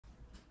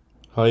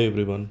Hi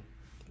everyone,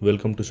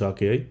 welcome to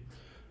Shark AI.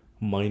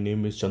 My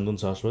name is Chandan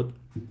Sashwat,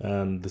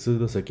 and this is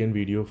the second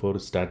video for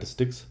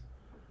statistics.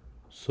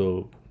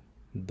 So,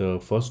 the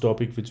first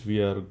topic which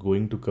we are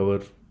going to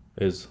cover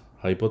is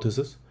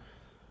hypothesis.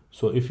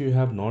 So, if you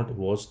have not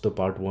watched the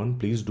part 1,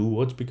 please do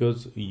watch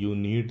because you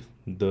need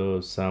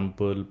the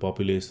sample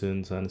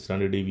populations and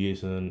standard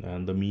deviation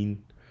and the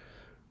mean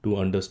to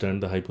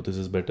understand the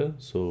hypothesis better.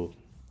 So,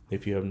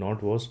 if you have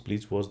not watched,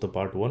 please watch the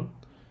part 1.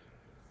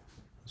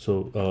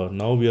 So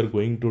now we are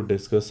going to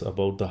discuss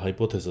about the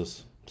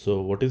hypothesis. So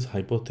what is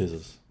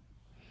hypothesis?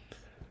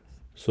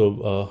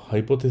 So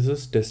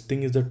hypothesis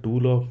testing is a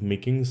tool of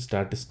making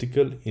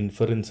statistical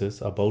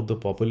inferences about the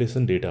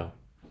population data.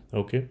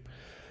 Okay.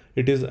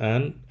 It is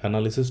an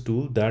analysis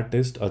tool that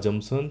tests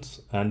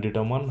assumptions and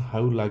determine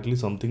how likely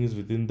something is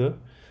within the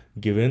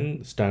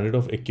given standard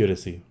of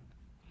accuracy.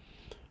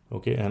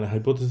 Okay, and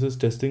hypothesis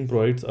testing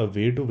provides a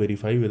way to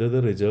verify whether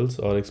the results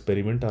or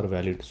experiment are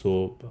valid.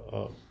 So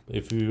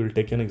if we will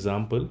take an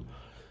example,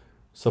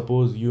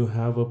 suppose you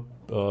have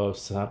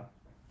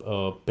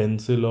a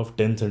pencil of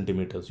 10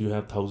 centimeters. You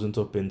have thousands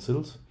of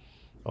pencils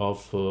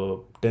of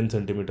 10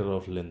 centimeter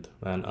of length,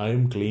 and I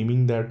am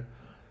claiming that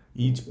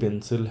each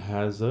pencil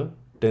has a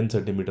 10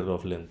 centimeter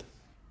of length.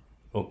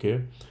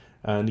 Okay,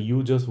 and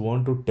you just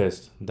want to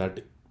test that,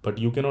 but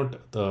you cannot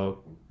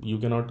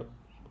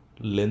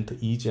length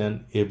each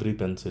and every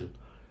pencil.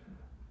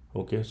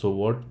 Okay, so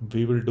what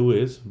we will do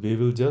is we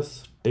will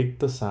just take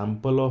the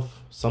sample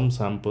of some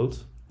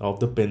samples of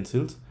the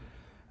pencils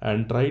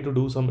and try to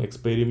do some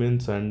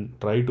experiments and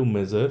try to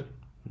measure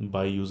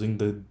by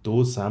using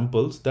those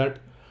samples that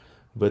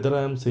whether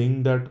I am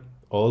saying that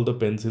all the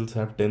pencils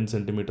have 10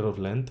 centimeter of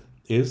length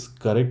is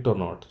correct or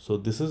not. So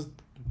this is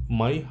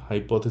my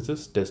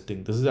hypothesis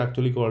testing. This is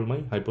actually called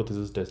my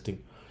hypothesis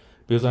testing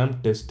because I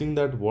am testing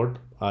that what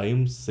I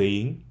am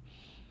saying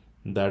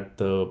that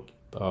the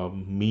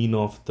mean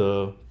of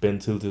the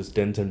pencils is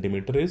 10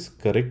 centimeter is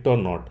correct or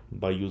not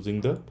by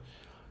using the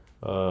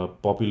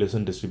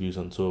population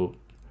distribution. So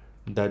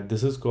that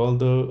this is called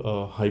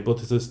the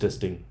hypothesis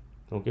testing.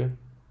 Okay,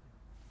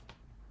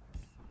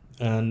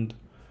 and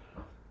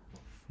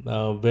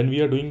when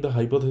we are doing the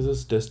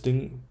hypothesis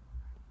testing,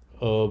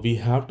 we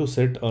have to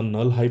set a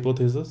null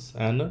hypothesis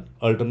and an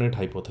alternate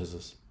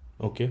hypothesis.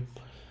 Okay,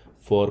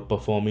 for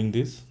performing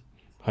this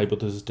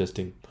hypothesis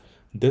testing,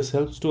 this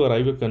helps to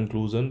arrive a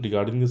conclusion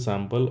regarding the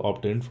sample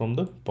obtained from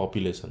the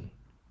population.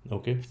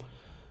 Okay,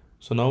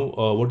 so now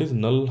what is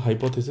null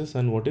hypothesis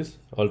and what is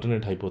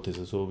alternate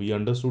hypothesis? So we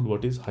understood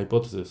what is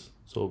hypothesis.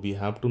 So uh, we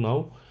have to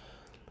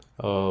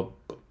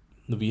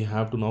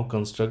now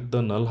construct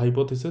the null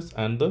hypothesis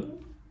and the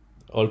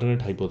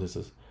alternate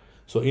hypothesis.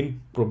 So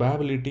in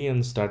probability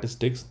and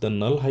statistics, the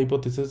null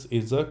hypothesis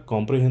is a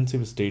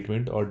comprehensive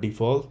statement or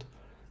default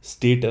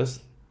status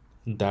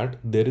that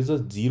there is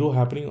a zero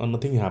happening or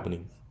nothing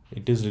happening.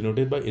 It is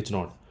denoted by H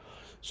naught.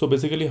 So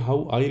basically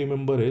how I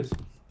remember is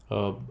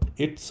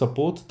it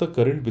supports the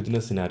current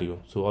business scenario.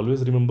 So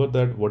always remember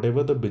that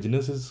whatever the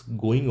business is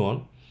going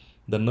on,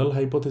 the null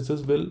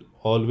hypothesis will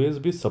always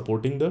be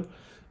supporting the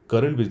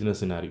current business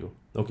scenario.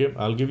 Okay,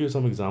 I'll give you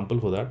some example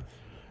for that.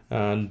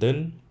 And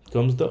then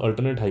comes the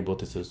alternate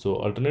hypothesis. So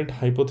alternate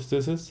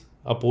hypothesis is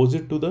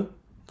opposite to the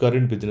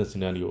current business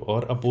scenario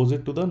or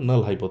opposite to the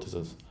null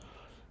hypothesis.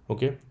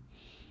 Okay,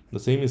 the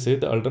same is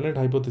said the alternate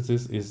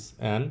hypothesis is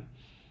an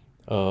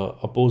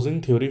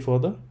opposing theory for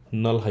the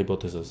null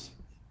hypothesis,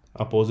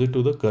 opposite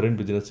to the current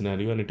business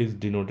scenario, and it is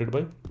denoted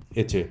by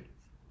HA.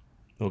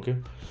 Okay,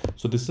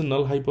 so this is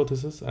null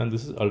hypothesis and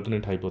this is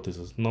alternate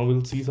hypothesis. Now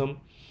we'll see some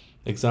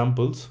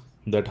examples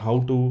that how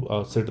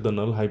to set the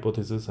null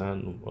hypothesis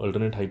and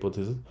alternate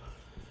hypothesis.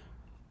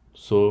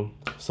 So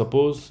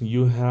suppose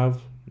you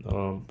have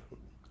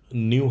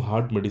new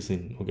heart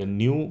medicine. Okay,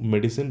 new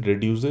medicine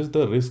reduces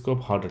the risk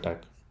of heart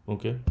attack.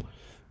 Okay,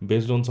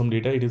 based on some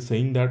data, it is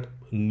saying that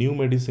new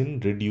medicine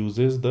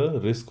reduces the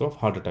risk of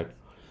heart attack.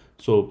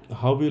 So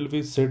how will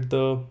we set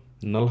the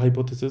null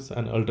hypothesis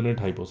and alternate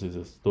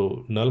hypothesis?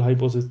 So null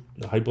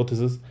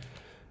hypothesis,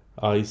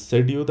 I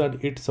said you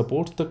that it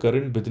supports the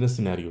current business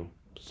scenario.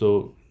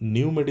 So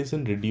new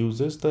medicine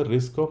reduces the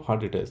risk of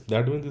heart attacks.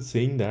 That means it's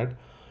saying that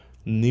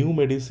new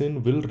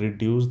medicine will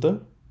reduce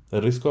the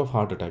risk of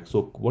heart attack.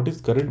 So what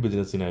is current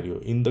business scenario?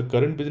 In the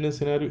current business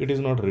scenario, it is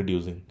not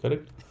reducing,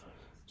 correct?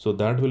 So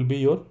that will be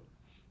your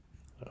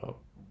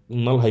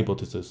null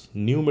hypothesis.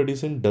 New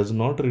medicine does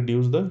not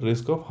reduce the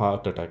risk of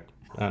heart attack.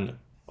 And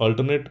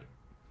alternate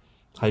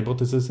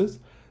hypothesis is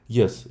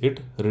yes, it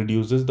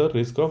reduces the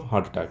risk of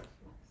heart attack.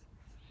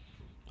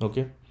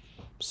 Okay,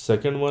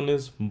 second one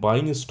is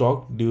buying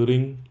stock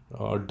during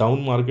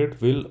down market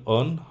will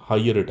earn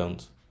higher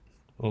returns.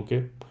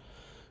 Okay,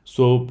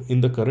 so in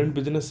the current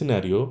business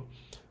scenario,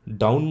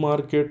 down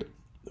market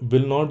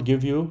will not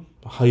give you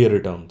higher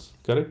returns,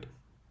 correct?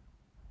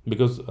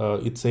 Because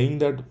it's saying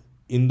that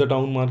in the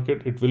down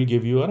market it will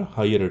give you a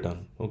higher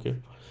return. Okay,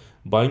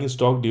 buying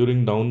stock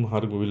during down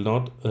market will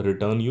not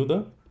return you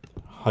the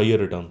higher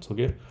returns.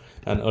 Okay,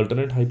 and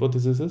alternate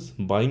hypothesis is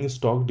buying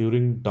stock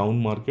during down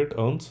market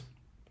earns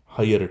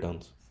higher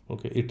returns.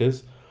 Okay, it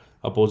is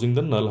opposing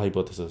the null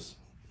hypothesis,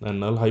 and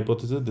null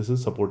hypothesis, this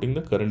is supporting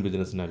the current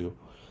business scenario.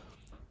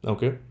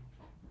 Okay,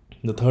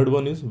 the third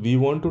one is we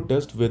want to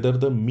test whether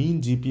the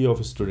mean GPA of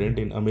a student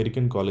in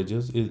American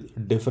colleges is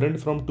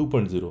different from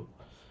 2.0.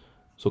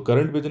 So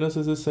current business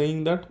is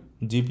saying that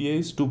GPA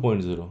is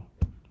 2.0,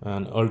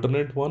 and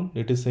alternate one,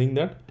 it is saying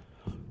that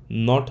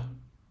not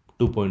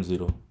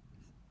 2.0.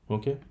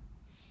 Okay,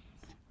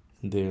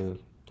 there,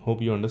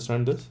 hope you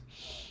understand this.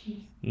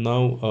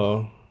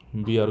 Now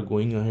we are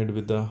going ahead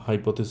with the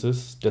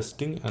hypothesis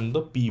testing and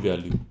the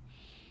p-value.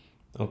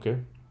 Okay,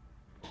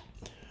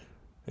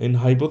 in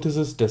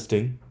hypothesis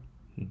testing,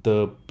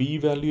 the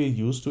p-value is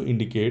used to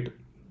indicate,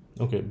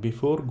 okay,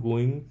 before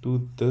going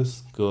to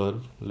this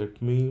curve,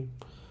 let me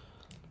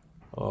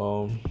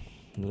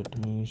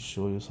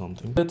show you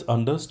something. Let's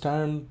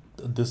understand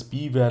this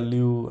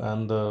p-value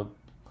and the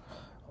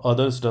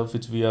other stuff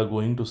which we are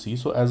going to see.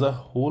 So as a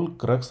whole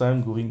crux, I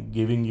am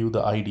giving you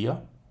the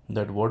idea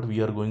that what we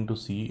are going to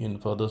see in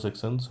further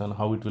sections and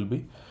how it will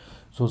be.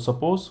 So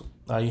suppose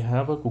I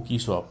have a cookie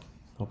shop,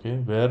 okay,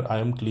 where I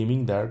am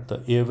claiming that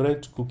the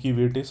average cookie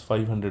weight is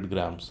 500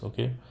 grams,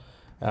 okay,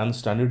 and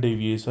standard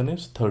deviation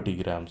is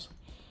 30 grams.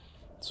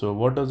 So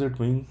what does it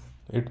mean?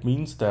 It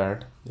means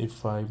that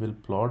if I will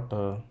plot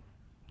a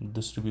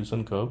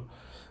distribution curve,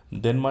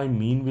 then my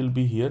mean will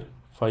be here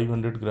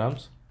 500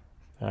 grams,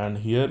 and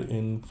here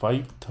in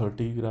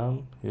 530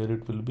 gram, here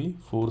it will be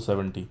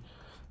 470.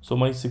 So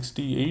my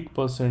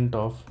 68%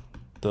 of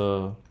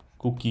the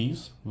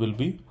cookies will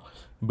be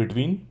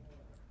between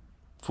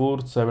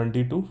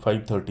 470 to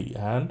 530,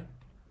 and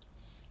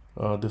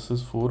this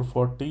is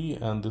 440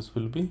 and this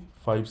will be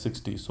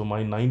 560. So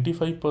my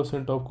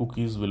 95% of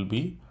cookies will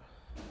be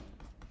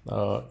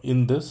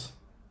in this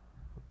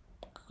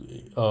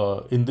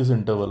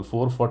interval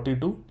 440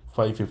 to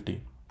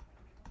 550,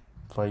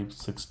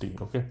 560.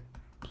 Okay,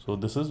 so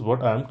this is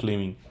what I am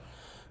claiming.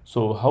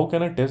 So how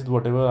can I test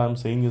whatever I am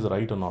saying is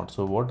right or not?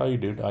 So what I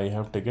did, I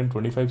have taken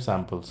 25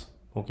 samples,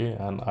 okay,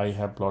 and I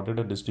have plotted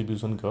a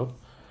distribution curve,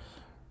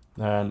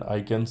 and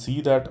I can see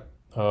that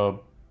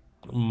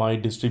my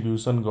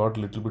distribution got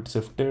little bit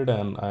shifted,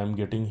 and I am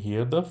getting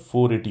here the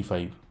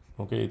 485.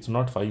 Okay, it's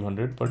not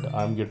 500, but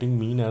I am getting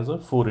mean as a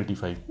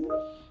 485.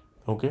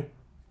 Okay,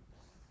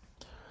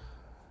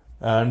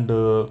 and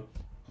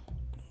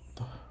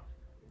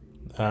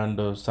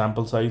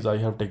sample size I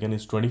have taken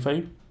is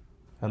 25,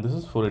 and this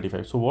is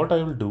 485. So what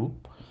I will do,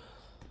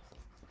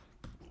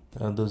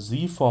 the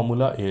Z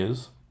formula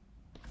is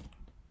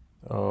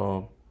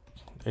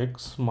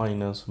x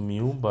minus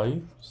mu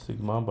by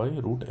sigma by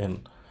root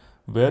n,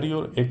 where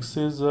your x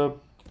is a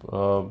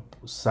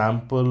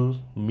sample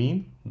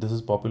mean, this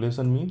is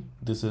population mean,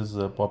 this is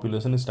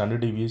population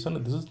standard deviation,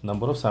 and this is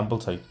number of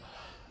sample size.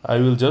 I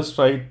will just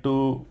try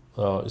to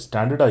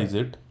standardize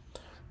it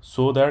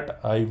so that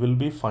I will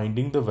be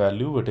finding the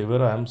value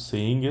whatever I am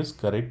saying is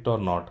correct or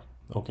not.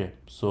 Okay,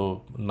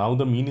 so now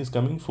the mean is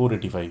coming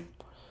 485.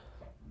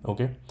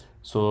 Okay,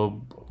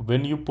 so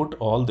when you put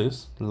all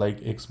this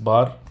like x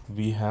bar,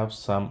 we have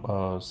some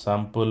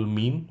sample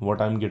mean,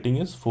 what I'm getting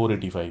is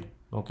 485.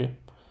 Okay,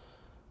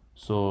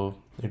 so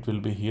it will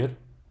be here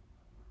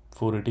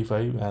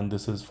 485, and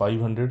this is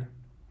 500,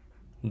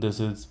 this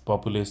is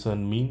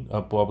population mean,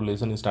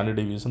 population standard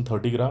deviation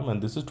 30 gram,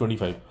 and this is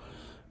 25.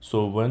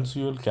 So once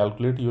you will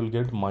calculate, you will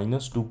get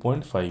minus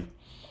 2.5,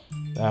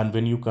 and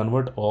when you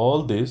convert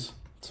all this,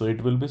 so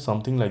it will be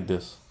something like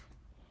this.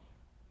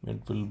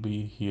 It will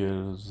be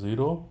here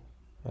 0,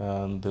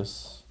 and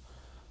this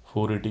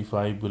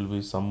 485 will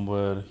be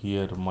somewhere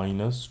here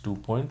minus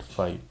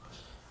 2.5.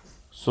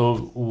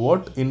 So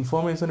what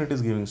information it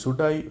is giving? Should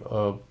I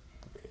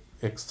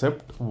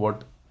accept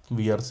what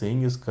we are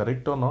saying is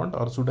correct or not,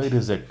 or should I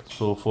reject?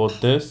 So for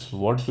this,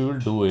 what we will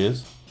do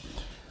is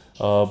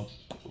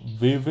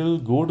we will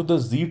go to the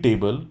Z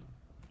table.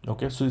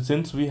 Okay, so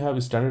since we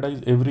have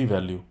standardized every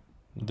value,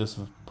 this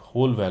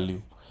whole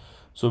value,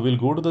 so we'll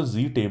go to the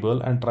Z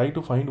table and try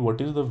to find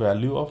what is the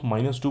value of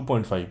minus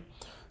 2.5.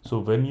 So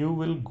when you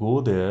will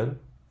go there,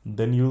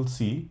 then you'll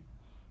see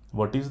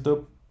what is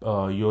the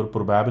your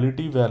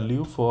probability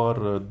value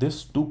for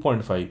this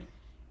 2.5.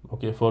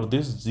 Okay, for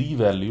this Z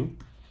value,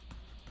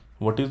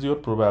 what is your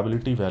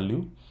probability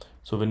value?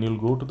 So when you'll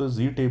go to the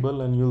Z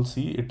table, and you'll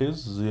see it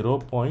is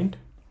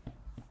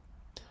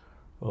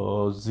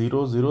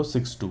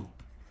 0.0062.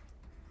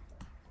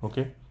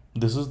 Okay,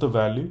 this is the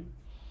value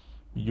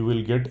you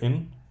will get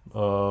in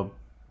your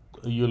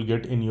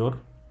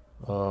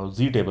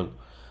Z table.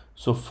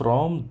 So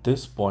from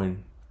this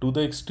point to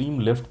the extreme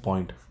left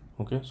point,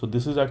 okay, so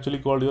this is actually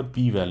called your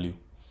p value.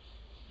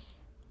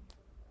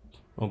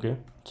 Okay,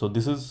 so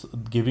this is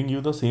giving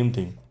you the same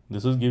thing.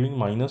 This is giving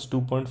minus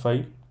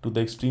 2.5 to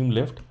the extreme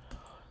left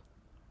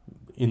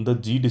in the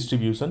G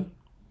distribution.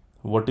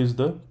 What is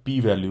the p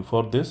value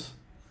for this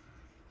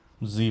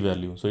Z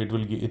value? So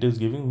it is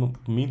giving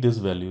me this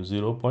value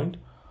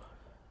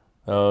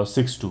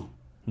 0.62,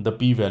 the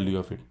p value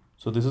of it.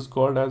 So this is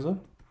called as a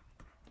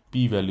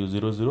p value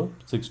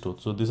 0062.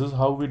 So this is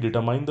how we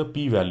determine the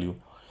p value.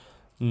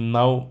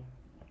 Now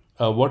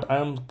what I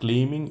am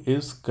claiming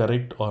is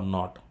correct or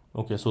not.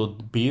 Okay, so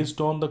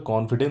based on the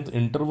confidence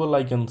interval,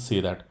 I can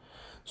say that.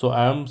 So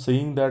I am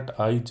saying that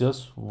I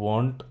just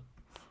want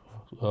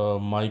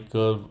my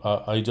curve,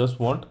 I just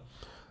want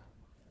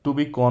to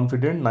be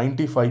confident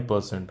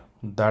 95%.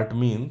 That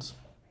means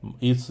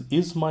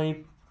is my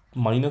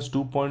minus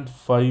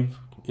 2.5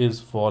 is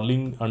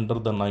falling under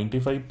the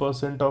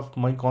 95% of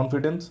my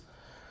confidence,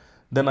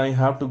 then I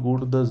have to go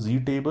to the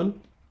Z table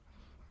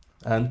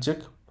and check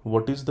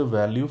what is the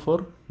value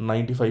for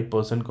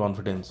 95%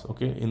 confidence,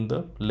 okay, in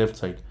the left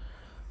side.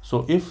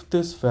 So if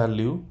this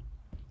value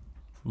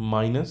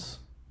minus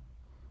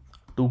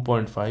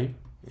 2.5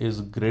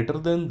 is greater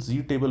than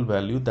Z table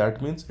value,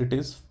 that means it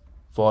is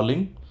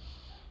falling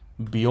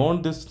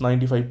beyond this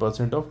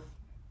 95%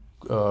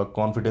 of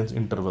confidence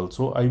interval.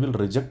 So I will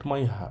reject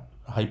my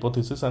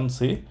hypothesis and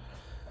say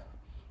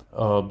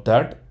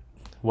that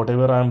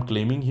whatever I am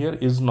claiming here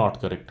is not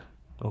correct.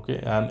 Okay,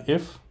 and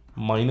if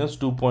minus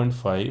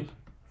 2.5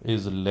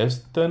 is less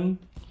than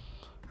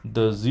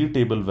the Z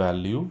table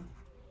value,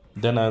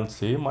 then I'll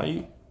say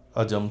my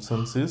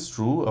assumptions is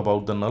true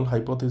about the null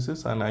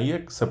hypothesis and I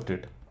accept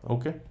it.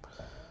 Okay,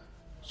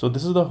 so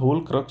this is the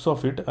whole crux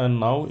of it, and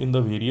now in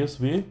the various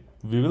way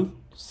we will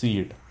see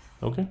it.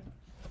 Okay,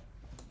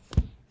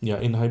 yeah,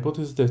 in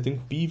hypothesis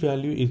testing,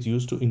 p-value is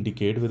used to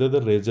indicate whether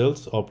the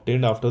results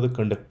obtained after the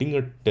conducting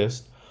a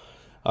test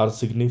are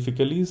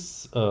significantly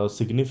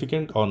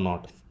significant or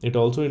not. It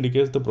also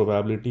indicates the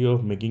probability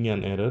of making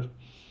an error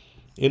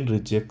in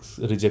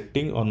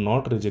rejecting or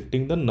not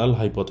rejecting the null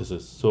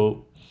hypothesis.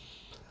 So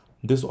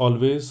this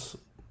always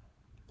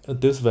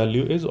this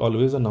value is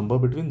always a number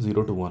between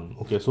 0 to 1.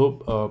 Okay,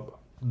 so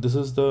this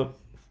is the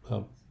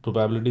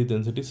probability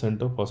density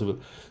center possible.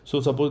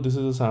 So suppose this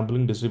is a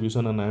sampling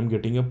distribution and I am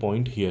getting a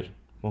point here.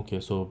 Okay,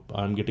 so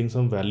I am getting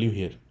some value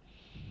here.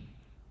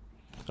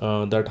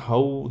 That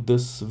how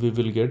this we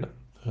will get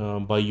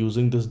by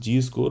using this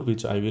G score,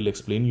 which I will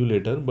explain you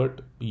later,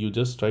 but you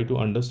just try to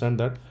understand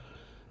that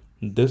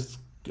this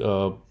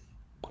curve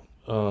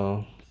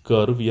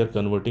we are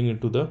converting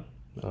into the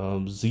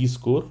Z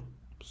score.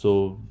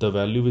 So the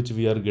value which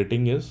we are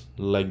getting is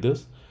like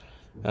this,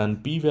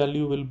 and p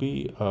value will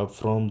be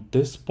from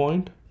this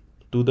point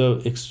to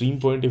the extreme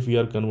point if we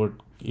are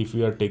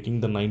taking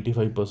the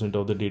 95%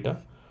 of the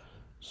data.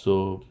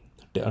 So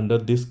under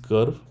this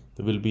curve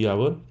will be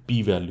our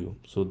p value.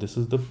 So this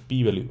is the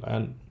p value,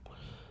 and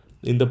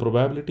in the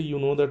probability, you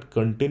know that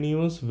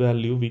continuous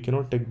value we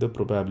cannot take the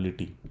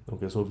probability.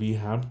 Okay, so we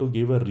have to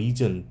give a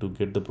region to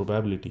get the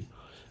probability.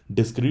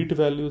 Discrete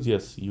values,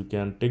 yes, you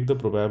can take the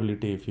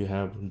probability if you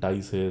have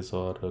dices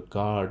or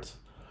cards,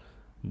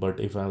 but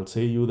if I'll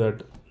say you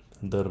that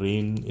the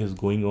rain is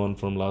going on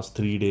from last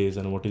 3 days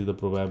and what is the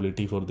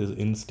probability for this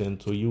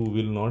instant, so you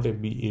will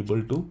not be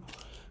able to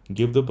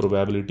give the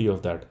probability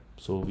of that.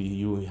 So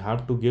you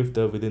have to give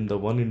the within the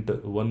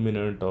 1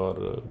 minute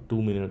or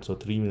 2 minutes or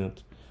 3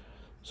 minutes.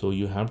 So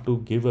you have to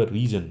give a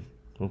region.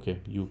 Okay,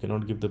 you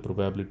cannot give the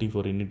probability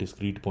for any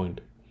discrete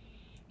point.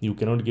 You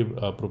cannot give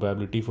a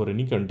probability for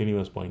any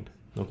continuous point.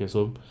 Okay,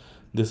 so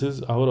this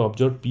is our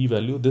observed p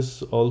value.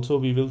 This also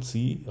we will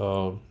see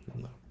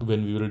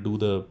when we will do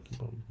the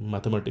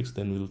mathematics,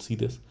 then we will see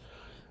this.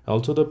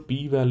 Also, the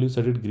p value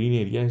set at green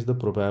area is the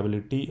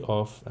probability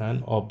of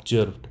an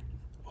observed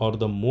or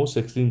the most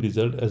extreme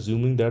result,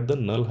 assuming that the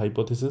null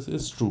hypothesis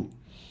is true.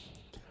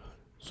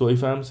 So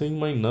if I am saying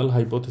my null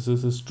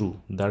hypothesis is true,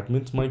 that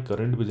means my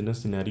current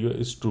business scenario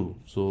is true.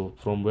 So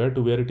from where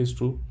to where it is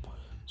true?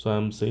 So I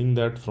am saying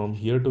that from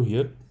here to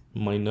here,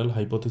 my null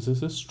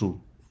hypothesis is true.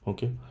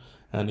 Okay,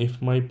 and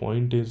if my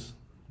point is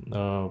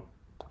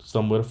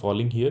somewhere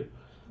falling here,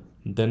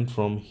 then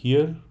from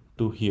here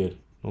to here,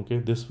 okay,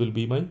 this will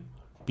be my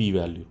p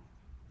value.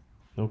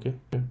 Okay,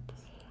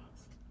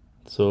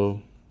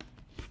 so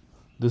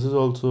this is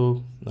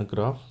also a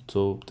graph.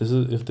 So this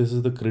is, if this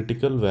is the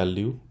critical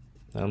value,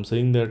 I'm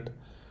saying that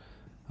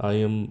I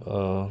am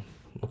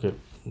okay,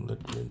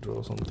 let me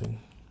draw something.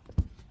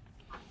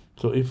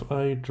 So if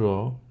I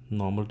draw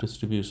normal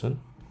distribution,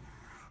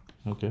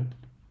 okay,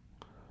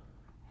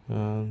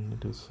 and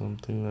it is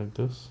something like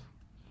this.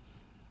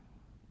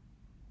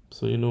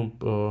 So you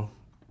know,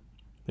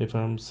 if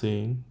I'm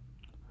saying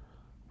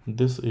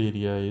this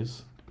area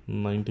is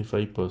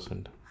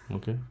 95%,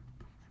 okay,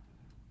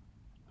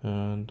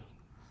 and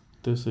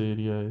this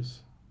area is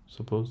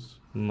suppose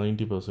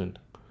 90%.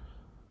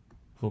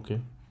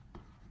 Okay,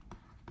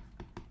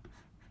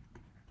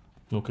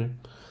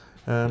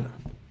 and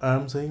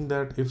I'm saying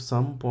that if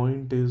some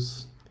point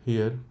is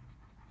here,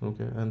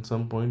 okay, and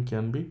some point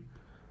can be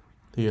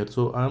here,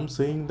 so I'm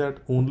saying that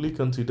only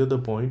consider the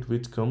point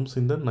which comes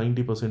in the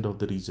 90% of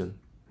the region.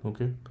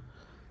 Okay,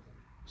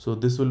 so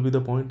this will be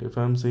the point. If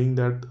I'm saying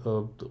that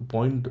the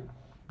point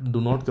do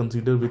not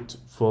consider which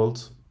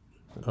falls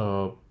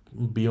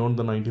beyond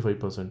the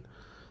 95%,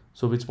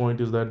 so which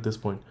point is that? This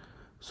point.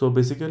 So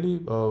basically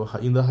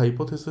in the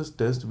hypothesis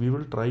test we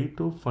will try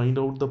to find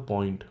out the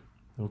point,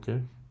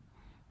 okay,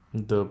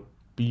 the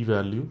p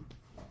value,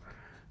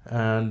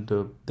 And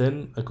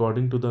then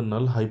according to the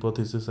null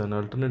hypothesis and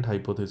alternate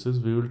hypothesis,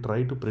 we will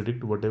try to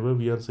predict whatever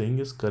we are saying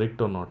is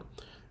correct or not.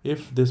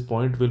 If this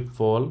point will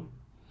fall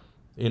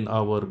in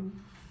our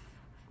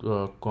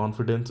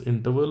confidence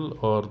interval,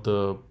 or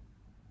the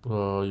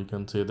you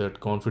can say that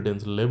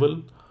confidence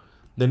level,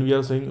 then we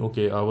are saying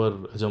okay, our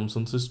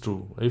assumptions is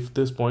true. If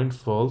this point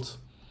falls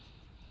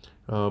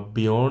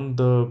beyond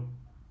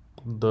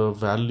the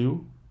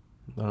value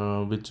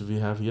which we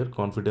have here,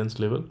 confidence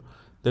level,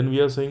 then we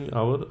are saying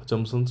our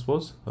assumptions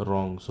was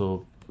wrong.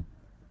 So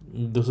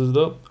this is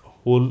the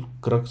whole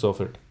crux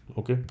of it.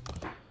 Okay,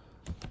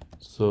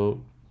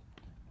 so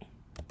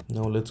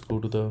now let's go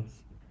to the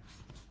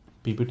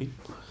PPT,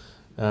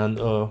 and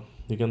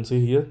you can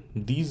see here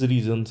these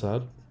regions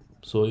are,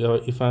 so yeah,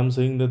 if I'm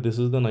saying that this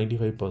is the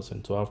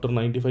 95%, so after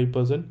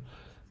 95%,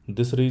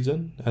 this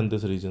region and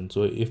this region.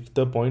 So if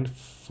the point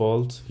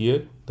falls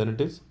here, then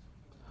it is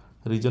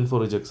region for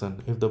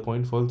rejection. If the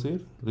point falls here,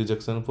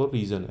 rejection for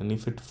region. And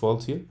if it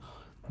falls here,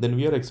 then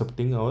we are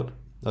accepting our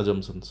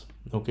assumptions.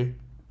 Okay,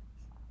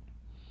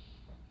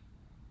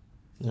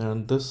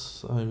 and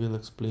this I will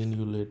explain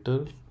you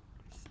later.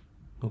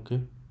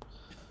 Okay,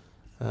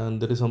 and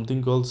there is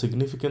something called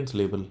significance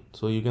level.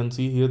 So you can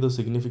see here the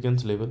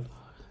significance level.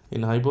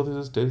 In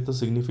hypothesis test, the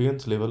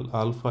significance level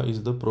alpha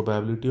is the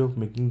probability of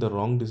making the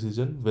wrong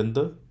decision when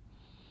the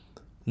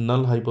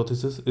null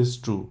hypothesis is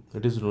true.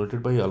 It is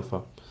denoted by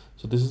alpha.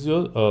 So this is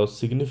your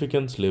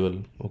significance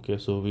level. Okay,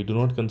 so we do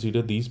not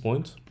consider these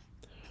points,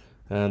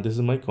 and this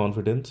is my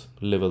confidence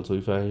level. So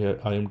if I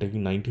am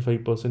taking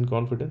 95%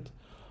 confidence,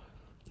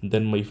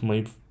 then if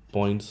my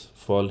points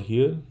fall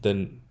here,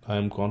 then I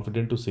am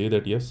confident to say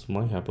that yes,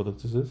 my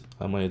hypothesis is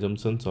my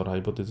assumptions or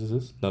hypothesis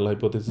is null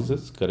hypothesis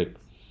is correct.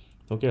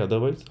 Okay,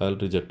 otherwise I'll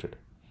reject it.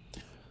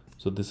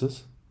 So this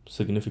is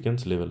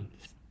significance level.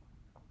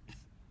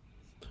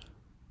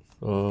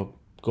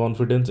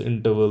 Confidence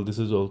interval, this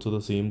is also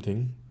the same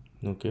thing.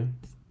 Okay,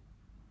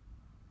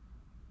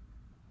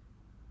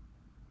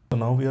 so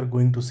now we are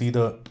going to see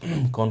the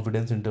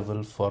confidence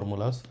interval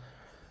formulas.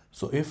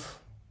 So if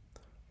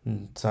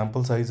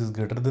sample size is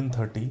greater than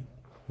 30,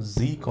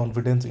 Z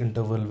confidence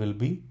interval will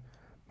be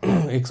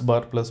x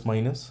bar plus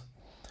minus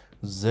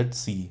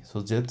ZC.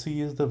 So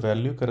ZC is the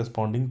value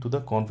corresponding to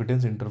the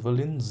confidence interval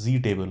in Z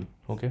table.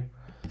 Okay,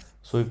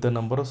 so if the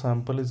number of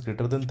sample is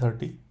greater than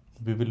 30,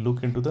 we will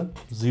look into the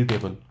Z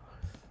table,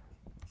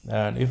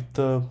 and if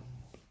the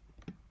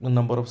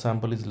number of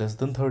sample is less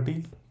than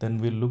 30, then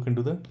we'll look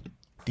into the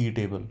T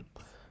table.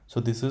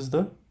 So this is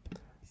the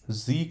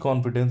Z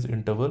confidence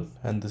interval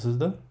and this is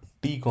the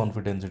T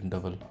confidence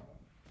interval.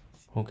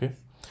 Okay,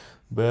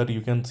 where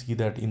you can see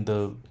that in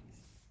the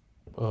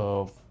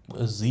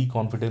Z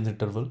confidence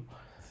interval,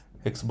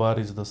 x bar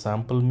is the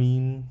sample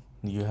mean,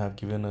 you have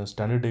given a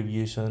standard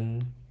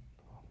deviation,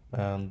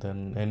 and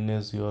then n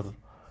is your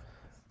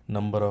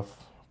number of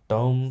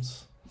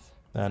terms,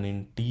 and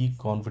in T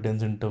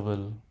confidence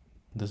interval,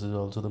 this is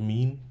also the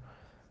mean,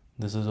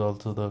 this is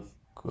also the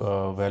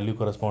value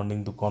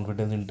corresponding to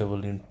confidence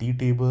interval in T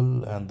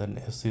table, and then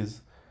S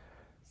is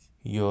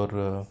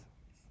your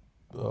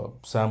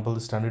sample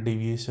standard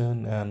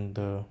deviation, and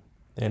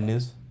n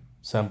is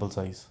sample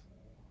size.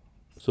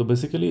 So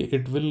basically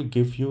it will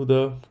give you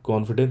the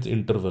confidence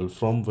interval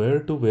from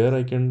where to where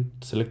I can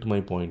select my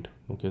point.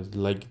 Okay,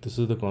 like this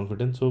is the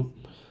confidence. So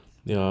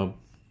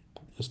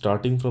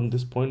starting from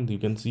this point, you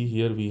can see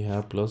here we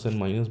have plus and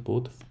minus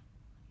both.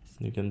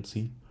 You can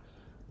see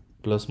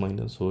plus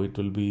minus, so it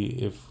will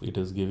be, if it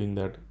is giving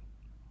that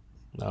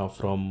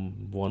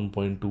from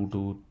 1.2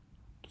 to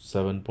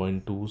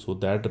 7.2, so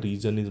that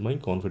region is my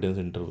confidence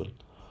interval.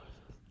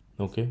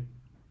 Okay,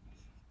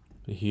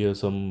 here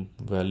some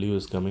value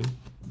is coming,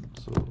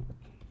 so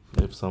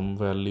if some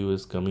value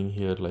is coming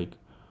here like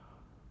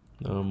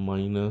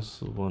minus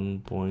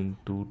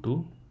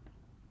 1.22,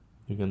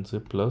 you can say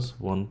plus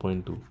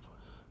 1.2.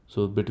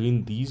 So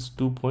between these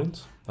 2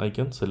 points I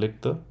can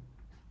select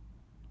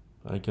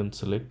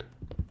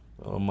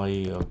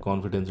my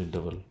confidence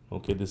interval.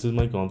 Okay, this is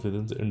my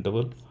confidence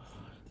interval,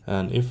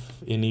 and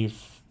if any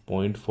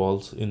point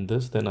falls in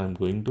this, then I'm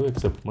going to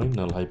accept my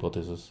null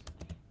hypothesis.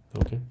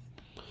 Okay,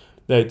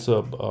 yeah, it's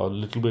a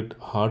little bit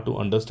hard to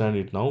understand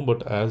it now,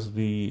 but as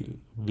we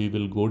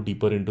will go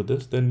deeper into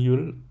this, then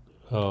you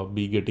will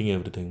be getting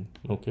everything.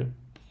 Okay,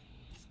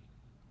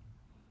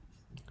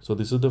 so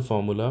this is the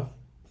formula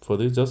for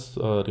this. Just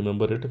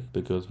remember it,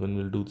 because when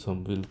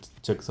we'll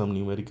check some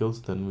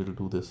numericals, then we'll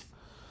do this.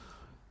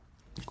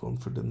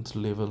 Confidence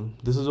level,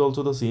 this is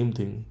also the same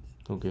thing.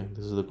 Okay,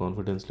 this is the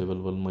confidence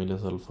level 1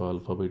 minus alpha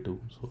by 2,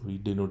 so we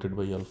denoted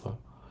by alpha.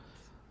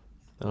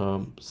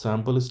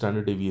 Sample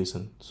standard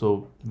deviation,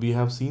 so we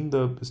have seen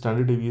the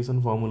standard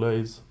deviation formula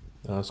is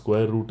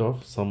square root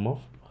of sum of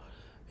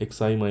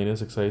xi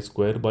minus xi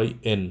square by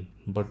n.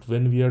 But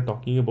when we are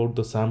talking about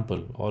the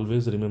sample,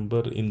 always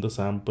remember in the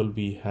sample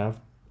we have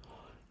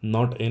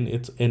not n,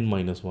 it's n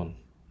minus 1.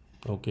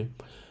 Okay,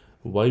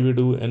 why we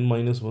do n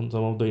minus 1?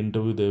 Some of the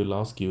interview they will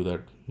ask you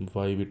that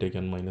why we take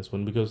n minus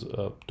 1, because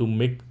to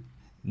make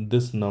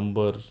this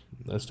number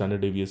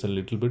standard deviation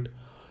little bit,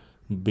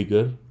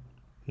 bigger.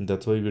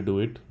 That's why we do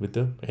it with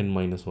a n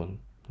minus 1.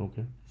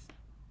 Okay.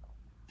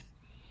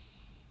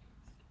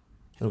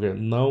 Okay,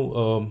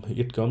 now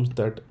it comes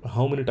that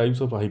how many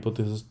types of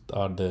hypotheses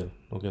are there.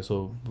 Okay,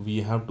 so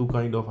we have two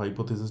kind of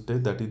hypothesis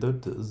test, that is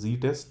the z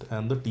test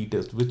and the t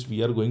test, which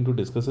we are going to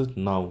discuss it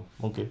now.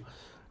 Okay,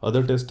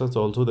 other tests are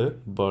also there,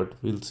 but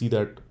we'll see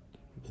that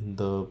in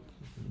the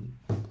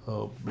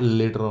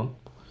later on,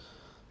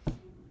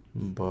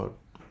 but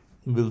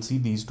we'll see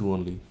these two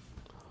only.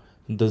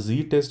 The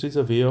z test is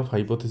a way of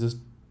hypothesis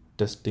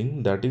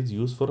testing that is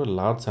used for a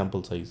large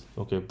sample size.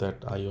 Okay,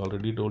 that I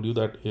already told you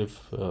that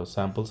if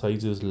sample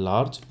size is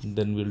large,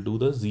 then we'll do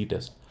the z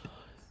test.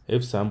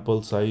 If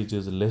sample size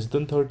is less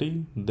than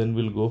 30, then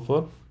we'll go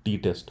for t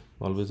test.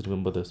 Always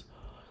remember this.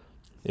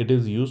 It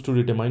is used to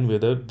determine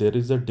whether there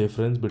is a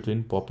difference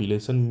between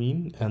population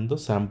mean and the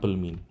sample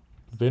mean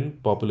when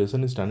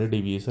population standard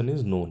deviation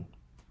is known.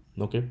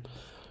 Okay,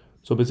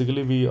 so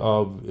basically we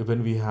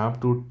when we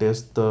have to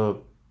test the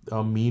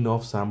mean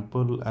of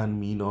sample and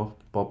mean of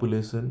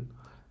population,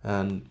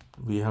 and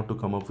we have to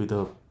come up with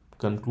a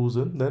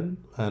conclusion then,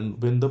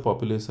 and when the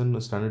population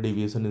standard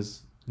deviation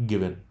is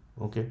given.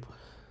 Okay,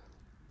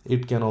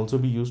 it can also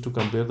be used to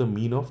compare the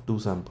mean of two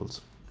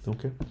samples.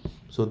 Okay,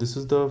 so this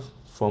is the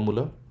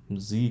formula.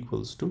 Z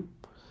equals to,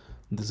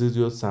 this is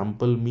your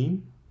sample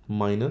mean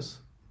minus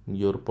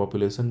your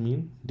population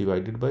mean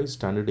divided by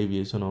standard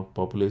deviation of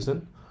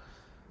population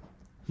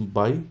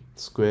by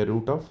square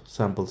root of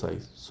sample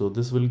size. So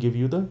this will give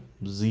you the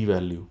z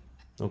value.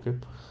 Okay,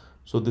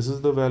 so this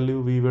is the value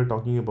we were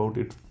talking about.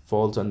 It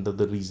falls under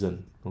the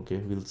reason. Okay,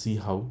 we'll see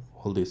how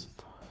all this.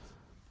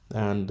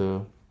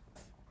 And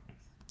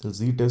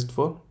z test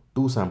for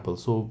two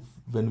samples. So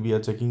when we are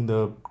checking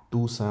the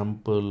two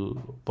sample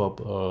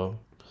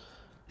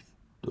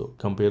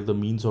compare the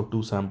means of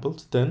two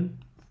samples, then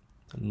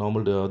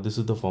normal this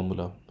is the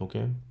formula.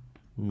 Okay,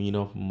 mean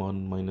of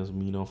 1 minus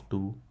mean of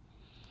 2,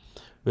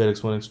 where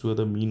x1 x2 are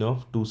the mean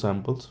of two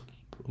samples,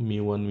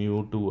 mu1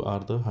 mu2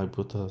 are the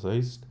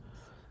hypothesized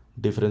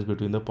difference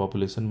between the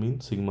population mean,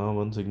 sigma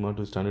 1 sigma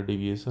 2 standard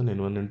deviation,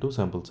 n1 n2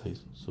 sample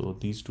size. So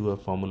these two are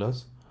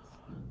formulas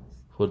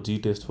for g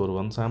test for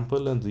one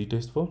sample and z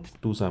test for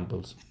two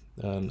samples.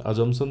 And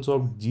assumptions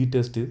of g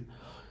test is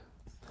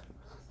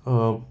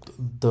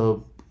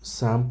the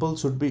sample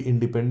should be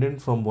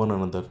independent from one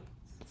another.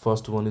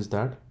 First one is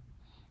that,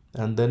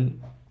 and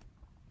then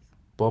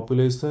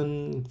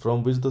population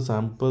from which the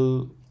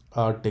sample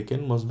are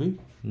taken must be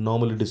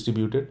normally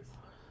distributed.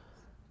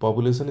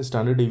 Population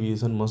standard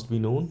deviation must be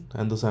known,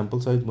 and the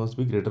sample size must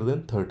be greater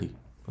than 30.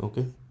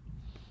 Okay,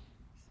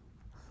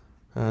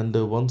 and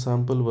one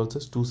sample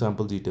versus two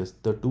sample g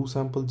test. The two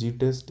sample g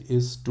test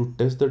is to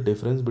test the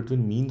difference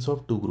between means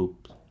of two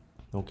groups.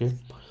 Okay,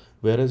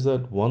 whereas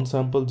that one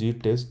sample g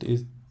test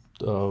is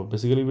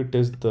basically we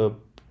test the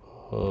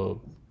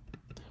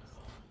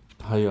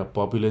higher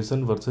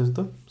population versus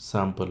the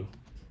sample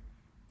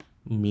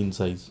mean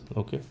size.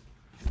 Okay,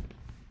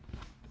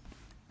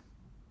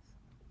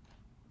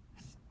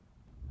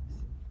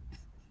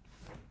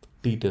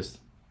 t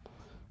test.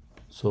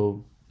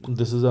 So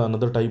this is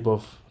another type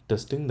of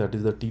testing, that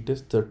is the t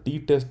test. The t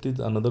test is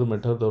another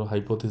method or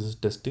hypothesis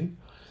testing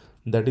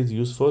that is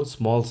used for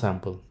small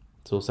sample.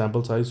 So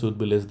sample size should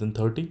be less than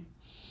 30.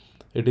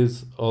 It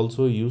is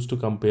also used to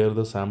compare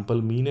the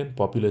sample mean and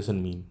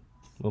population mean.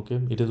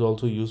 Okay, it is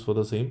also used for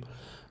the same.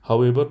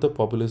 However, the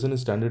population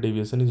standard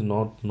deviation is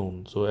not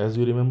known. So as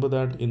you remember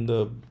that in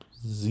the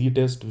z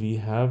test we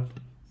have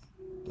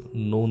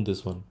known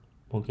this one.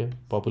 Okay,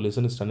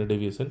 population standard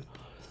deviation,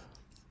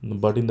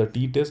 but in the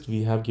t test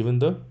we have given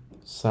the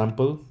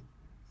sample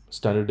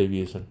standard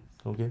deviation.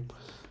 Okay,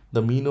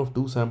 the mean of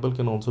two sample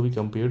can also be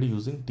compared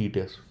using t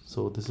test.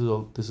 So this is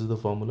all, this is the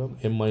formula: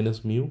 m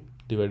minus mu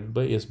divided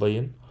by s by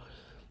n.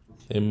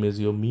 M is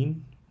your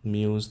mean,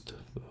 mu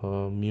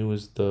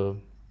is the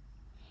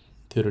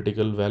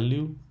theoretical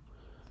value,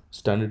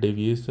 standard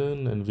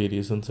deviation and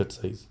variation set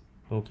size.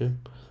 Okay,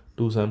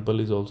 two sample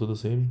is also the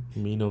same: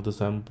 mean of the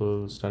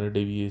sample, standard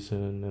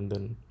deviation, and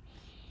then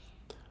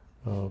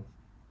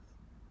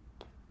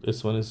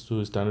s1 is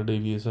to standard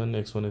deviation,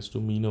 x1 is to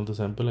mean of the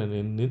sample, and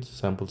n is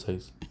sample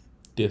size.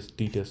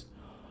 T test.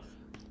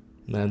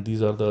 And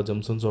these are the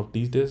assumptions of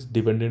t test.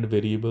 Dependent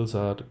variables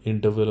are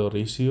interval or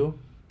ratio.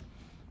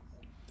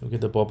 Okay,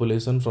 the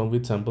population from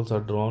which samples are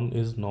drawn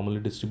is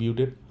normally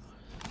distributed.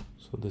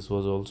 So this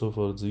was also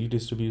for z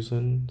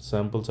distribution.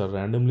 Samples are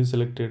randomly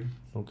selected.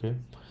 Okay,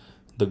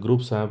 the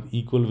groups have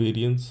equal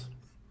variance.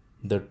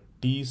 The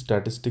t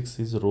statistics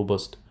is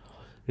robust.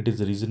 It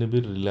is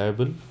reasonably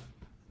reliable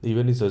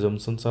even its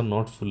assumptions are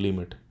not fully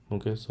met.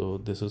 Okay, so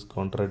this is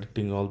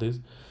contradicting all this.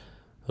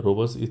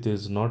 Robust, it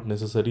is not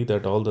necessary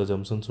that all the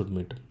assumptions should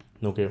meet.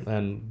 Okay,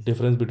 and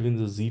difference between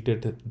the z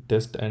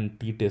test and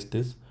t test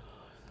is,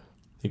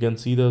 you can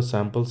see the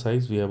sample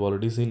size. We have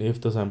already seen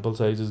if the sample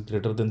size is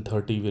greater than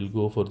 30 we'll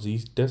go for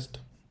z test,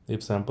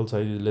 if sample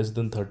size is less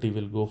than 30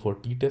 we'll go for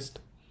t test.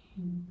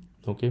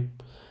 Okay,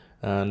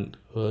 and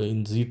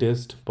in z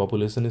test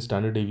population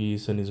standard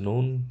deviation is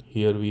known.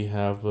 Here we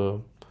have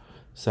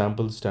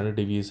sample standard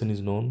deviation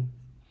is known.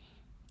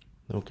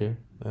 Okay,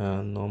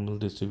 and normal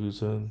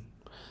distribution.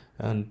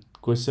 And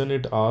question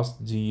it asks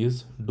G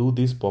is, do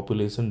this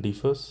population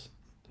differs?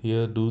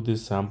 Here, do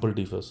this sample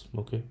differs?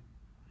 Okay,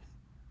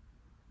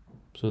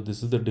 so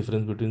this is the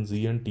difference between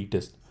Z and t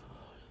test.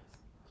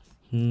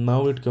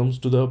 Now it comes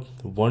to the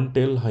one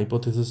tail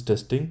hypothesis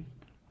testing.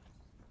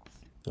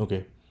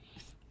 Okay,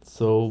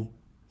 so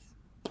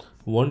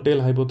one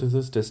tail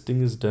hypothesis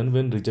testing is done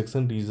when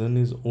rejection region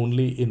is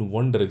only in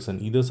one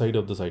direction, either side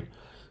of the site.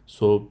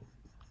 So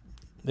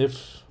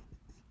if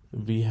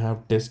we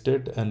have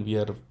tested and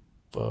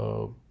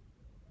uh,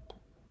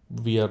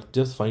 we are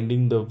just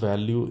finding the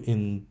value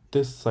in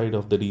this side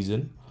of the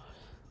region,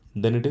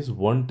 then it is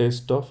one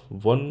test of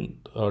one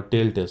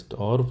tail test,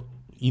 or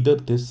either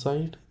this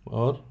side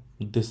or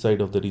this side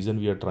of the region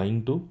we are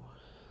trying to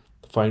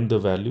find the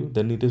value,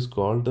 then it is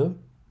called the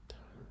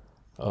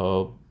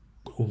uh,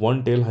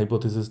 one tail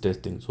hypothesis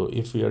testing. So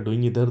if we are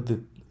doing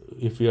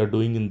if we are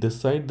doing in this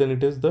side, then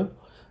it is the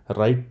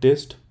right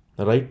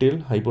tail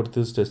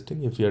hypothesis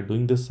testing. If we are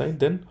doing this side,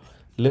 then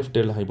left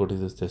tail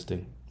hypothesis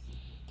testing.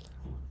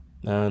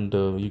 And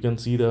you can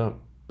see the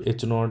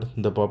h0,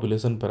 the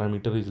population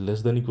parameter, is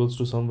less than equals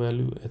to some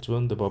value.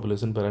 H1, the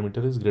population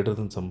parameter, is greater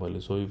than some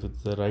value. So if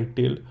it's the right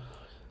tail,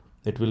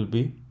 it will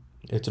be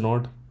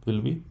h0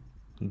 will be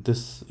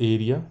this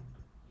area,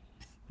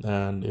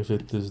 and if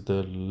it is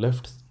the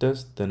left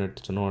test, then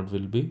h0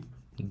 will be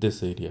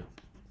this area.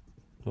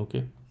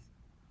 Okay,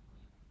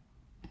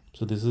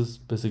 so this is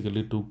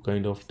basically two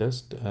kind of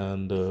test,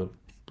 and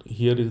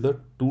here is the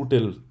two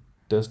tail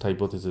test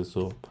hypothesis.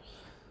 So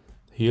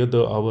here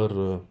the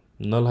our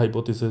null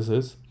hypothesis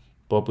is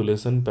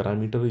population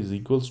parameter is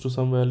equals to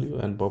some value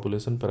and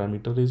population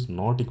parameter is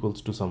not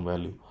equals to some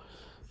value.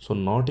 So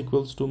not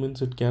equals to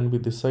means it can be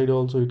this side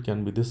also, it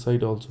can be this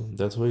side also.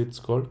 That's why it's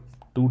called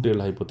two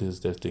tail hypothesis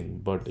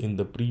testing. But in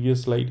the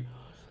previous slide,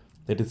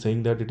 it is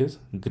saying that it is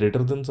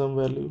greater than some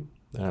value,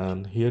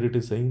 and here it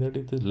is saying that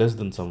it is less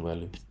than some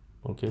value.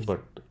 Okay,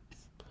 but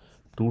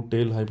two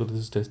tail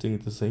hypothesis testing,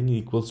 it is saying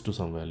equals to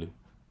some value.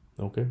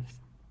 Okay,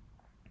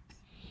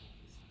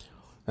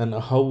 and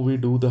how we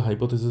do the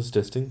hypothesis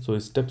testing? So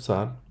steps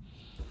are: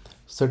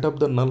 set up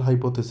the null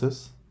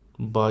hypothesis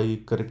by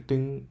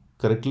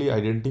correctly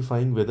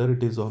identifying whether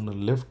it is on a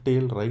left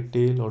tail, right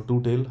tail, or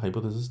two tail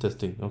hypothesis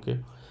testing. Okay,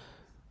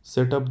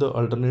 set up the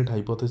alternate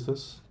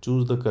hypothesis,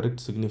 choose the correct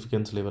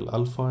significance level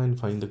alpha and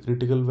find the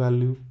critical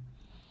value,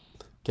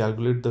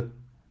 calculate the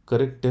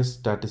correct test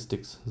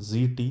statistics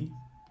ZT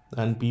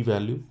and p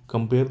value,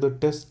 compare the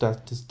test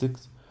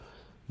statistics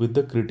with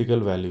the critical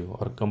value,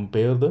 or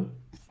compare the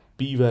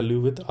p value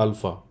with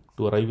alpha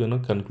to arrive in a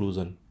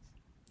conclusion.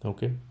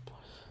 Okay,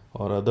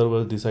 or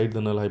otherwise decide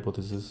the null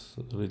hypothesis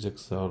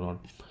rejects or not.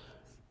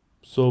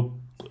 So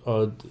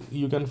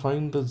you can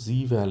find the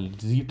z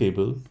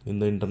table in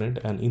the internet,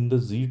 and in the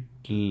z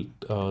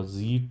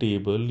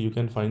table you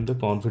can find the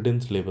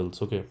confidence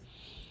levels. Okay,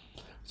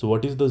 so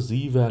what is the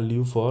z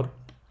value for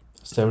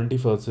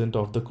 70%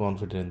 of the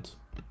confidence?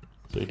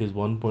 So it is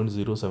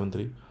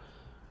 1.073,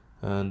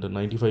 and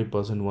 95%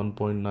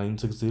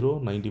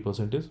 1.960,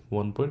 90% is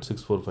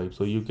 1.645.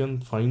 So you can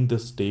find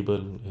this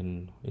table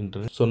in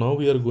internet. So now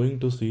we are going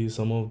to see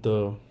some of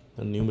the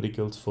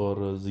numericals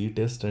for z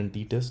test and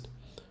t test.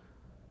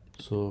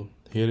 So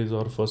here is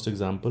our first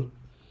example.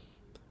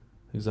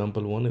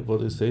 Example 1,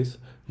 what it says: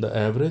 the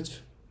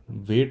average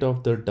weight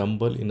of the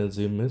dumbbell in a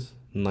gym is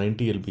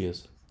 90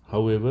 lbs.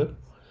 However,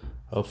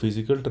 a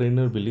physical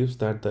trainer believes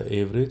that the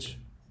average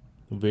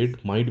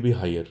weight might be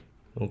higher.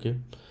 Okay,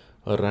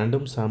 a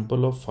random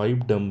sample of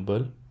 5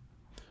 dumbbell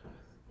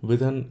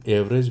with an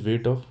average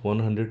weight of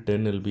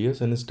 110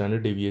 lbs and a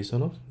standard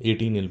deviation of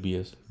 18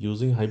 lbs.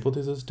 Using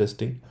hypothesis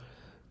testing,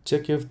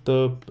 check if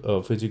the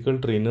physical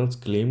trainer's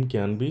claim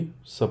can be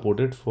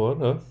supported for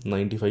a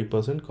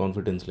 95%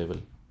 confidence level.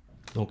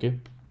 Okay,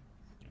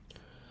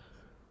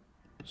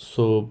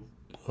 so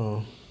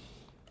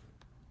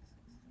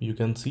you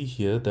can see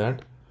here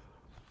that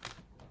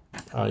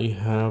I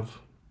have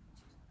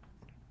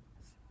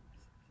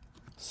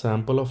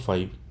sample of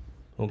 5.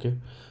 Okay,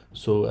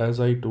 so as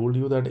I told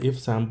you that if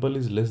sample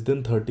is less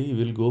than 30,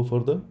 we'll go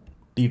for the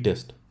t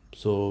test.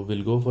 So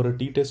we'll go for a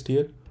t test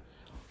here.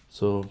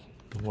 So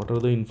what are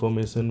the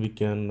information we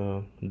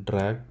can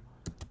drag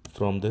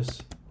from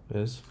this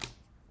is,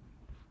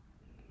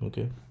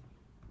 okay,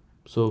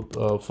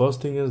 so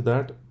first thing is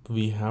that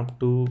we have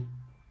to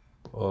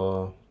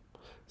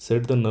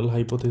set the null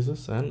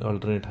hypothesis and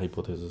alternate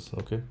hypothesis.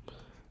 Okay,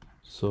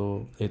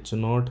 so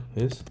h0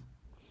 is,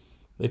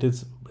 it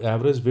is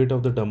average weight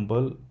of the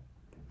dumbbell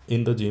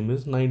in the gym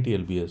is 90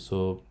 lbs.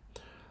 So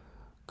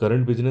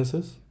current business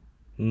is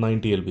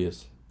 90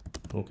 lbs.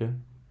 Okay,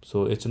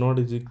 so h0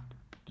 is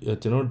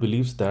h0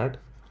 believes that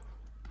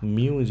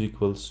mu is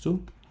equals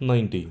to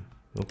 90.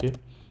 Okay,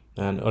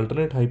 and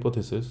alternate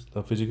hypothesis,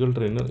 the physical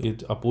trainer,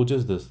 it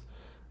opposes this.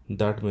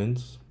 That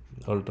means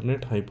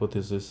alternate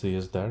hypothesis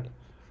says that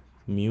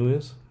mu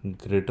is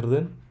greater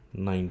than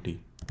 90.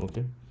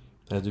 Okay,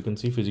 As you can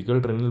see, physical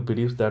trainer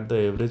believes that the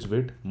average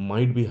weight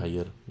might be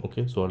higher.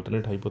 Okay, so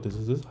alternate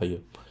hypothesis is higher.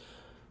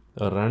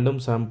 A random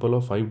sample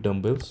of 5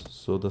 dumbbells.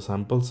 So the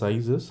sample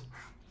size is,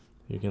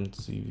 you can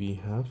see we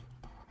have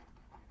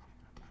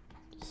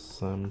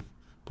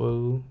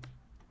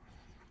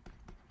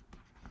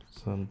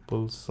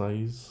sample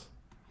size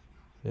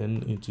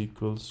n is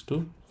equals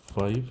to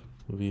 5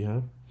 we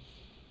have,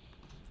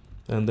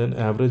 and then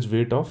average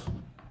weight of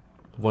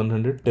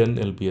 110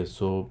 lbs.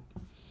 So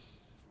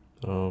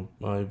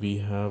we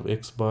have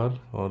x bar,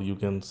 or you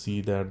can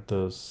see that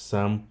the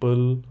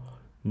sample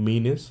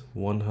mean is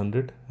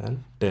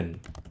 110.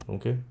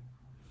 Okay,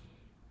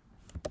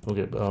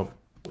 a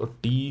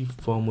T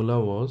formula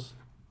was,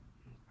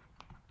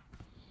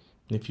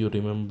 if you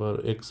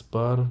remember, x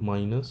bar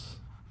minus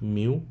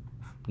mu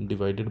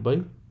divided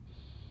by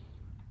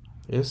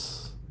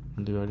s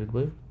divided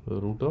by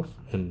root of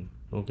n.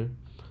 Okay,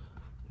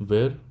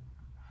 where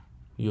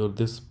your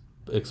this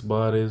x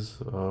bar is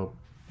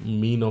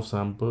mean of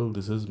sample,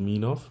 this is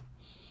mean of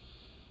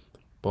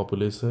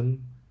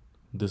population,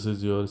 this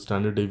is your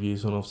standard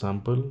deviation of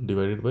sample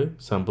divided by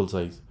sample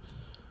size.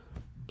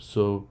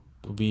 So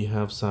we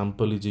have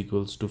sample is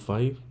equals to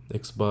 5,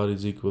 x bar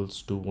is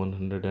equals to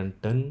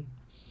 110,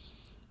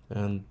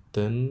 and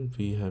then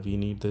we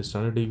need the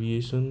standard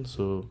deviation.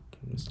 So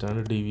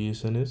standard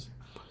deviation is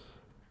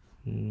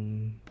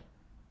the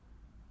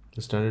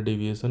standard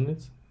deviation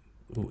is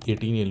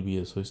 18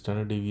 lbs. So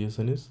standard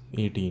deviation is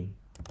 18.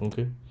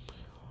 Okay,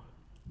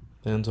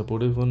 and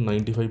supported for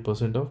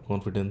 95% of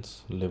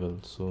confidence level.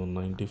 So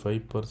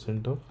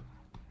 95% of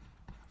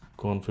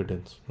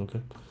confidence.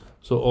 Okay,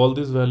 so all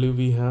this value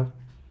we have,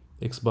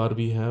 x bar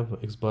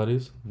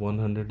is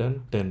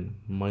 110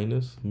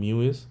 minus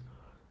mu is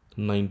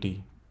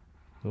 90.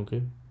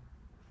 Okay,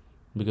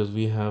 because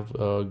we have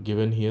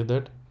given here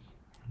that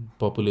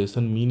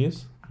population mean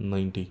is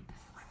 90.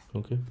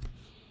 Okay,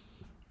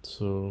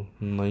 so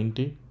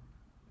 90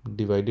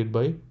 divided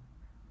by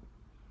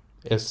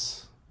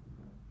s.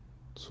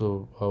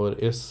 So our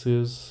s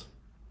is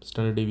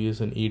standard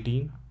deviation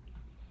 18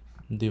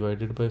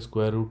 divided by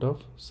square root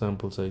of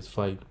sample size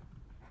 5.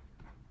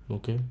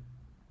 Okay,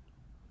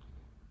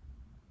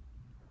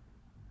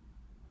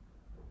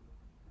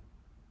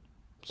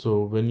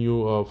 so when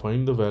you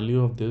find the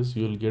value of this,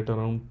 you will get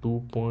around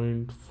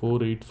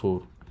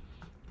 2.484.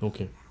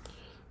 Okay,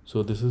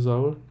 so this is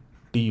our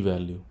t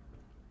value.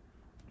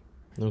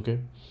 Okay,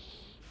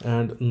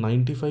 and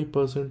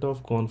 95%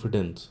 of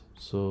confidence.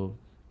 So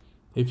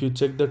if you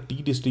check the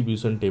t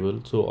distribution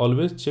table, so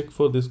always check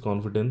for this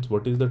confidence,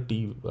 what is the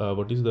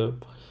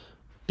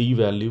t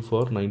value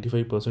for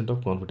 95%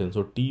 of confidence.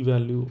 So t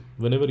value,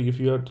 whenever if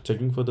you are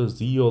checking for the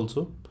z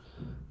also,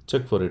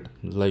 check for it,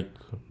 like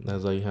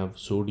as I have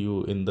showed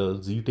you in the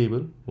z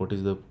table, what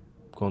is the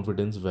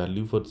confidence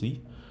value for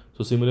z.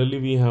 So similarly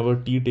we have a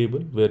t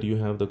table where you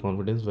have the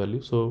confidence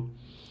value. So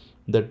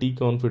the t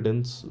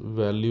confidence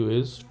value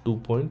is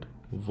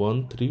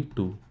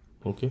 2.132.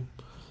 Okay,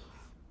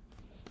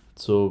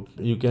 so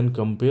you can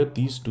compare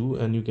these two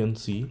and you can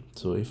see.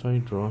 So if I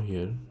draw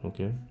here,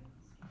 okay,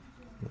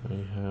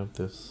 I have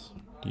this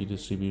t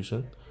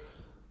distribution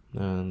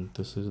and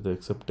this is the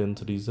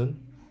acceptance region.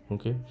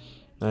 Okay,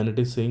 and it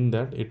is saying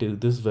that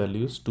this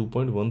value is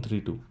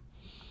 2.132.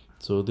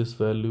 so this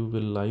value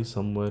will lie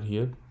somewhere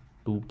here,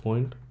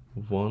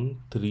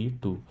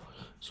 2.132.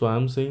 so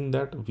I'm saying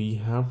that we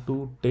have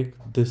to take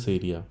this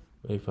area.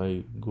 If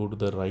I go to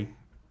the right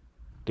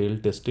tail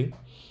testing,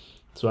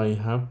 so I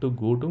have to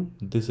go to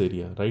this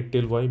area, right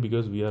tail. Why?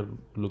 Because we are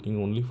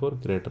looking only for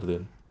greater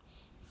than.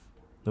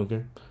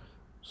 Okay,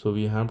 so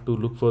we have to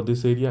look for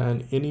this area,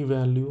 and any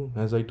value,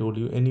 as I told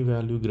you, any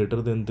value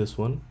greater than this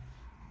one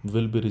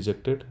will be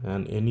rejected,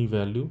 and any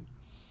value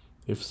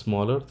if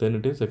smaller then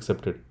it is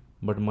accepted.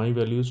 But my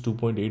value is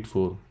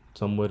 2.84,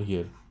 somewhere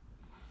here,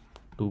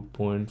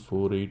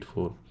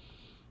 2.484.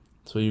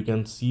 so you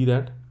can see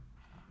that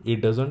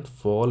it doesn't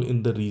fall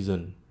in the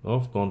region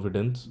of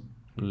confidence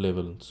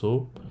level,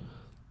 so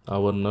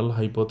our null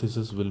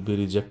hypothesis will be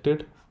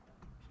rejected.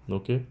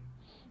 Okay,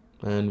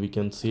 and we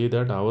can say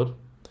that our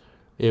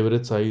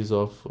average size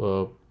of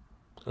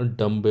a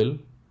dumbbell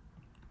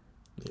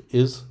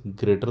is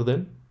greater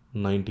than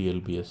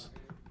 90 lbs.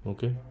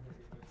 Okay,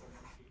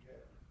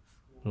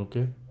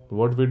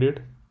 what we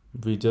did,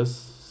 we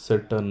just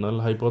set a null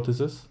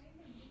hypothesis,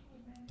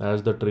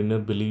 as the trainer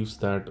believes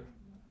that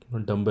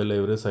dumbbell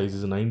average size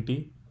is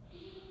 90,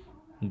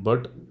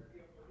 but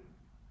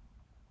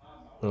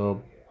uh,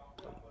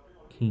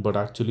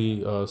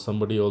 actually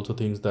somebody also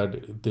thinks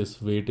that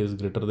this weight is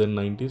greater than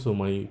 90. So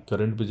my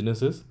current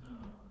business is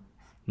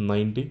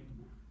 90,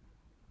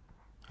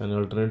 and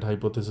alternate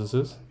hypothesis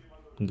is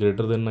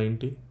greater than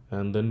 90,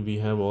 and then we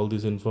have all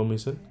this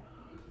information.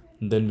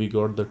 Then we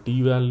got the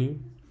t value,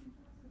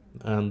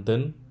 and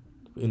then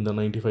in the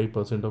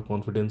 95% of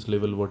confidence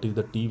level, what is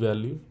the t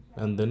value,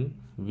 and then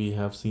we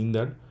have seen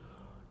that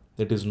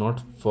it is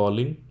not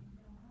falling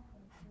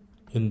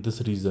in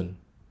this region.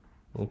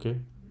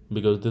 Okay,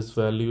 because this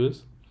value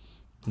is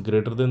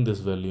greater than this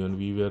value, and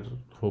we were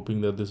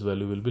hoping that this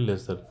value will be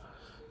lesser.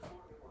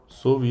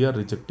 So we are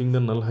rejecting the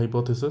null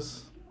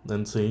hypothesis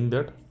and saying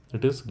that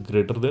it is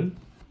greater than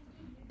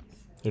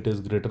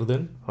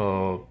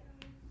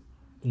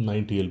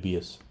 90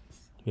 lbs.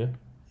 Yeah.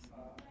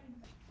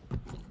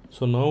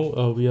 So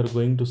now we are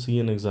going to see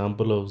an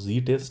example of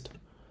z-test.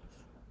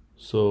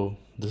 So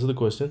this is the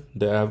question.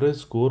 The average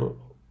score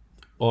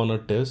on a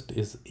test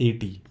is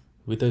 80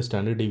 with a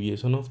standard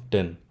deviation of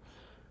 10.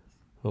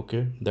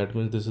 Okay, that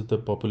means this is the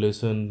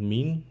population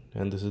mean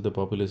and this is the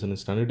population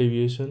standard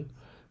deviation.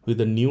 With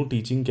the new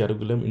teaching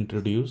curriculum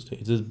introduced,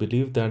 it is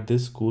believed that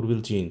this score will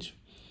change.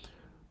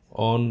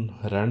 On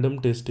random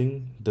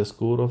testing, the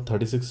score of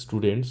 36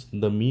 students,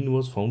 the mean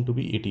was found to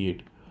be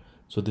 88.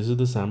 So this is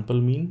the sample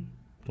mean,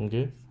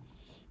 okay,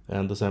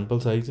 and the sample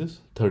size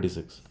is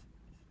 36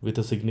 with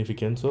a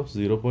significance of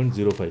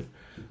 0.05.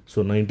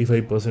 So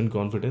 95%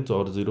 confidence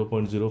or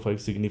 0.05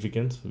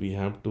 significance, we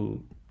have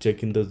to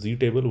check in the z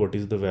table what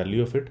is the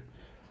value of it.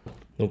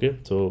 Okay,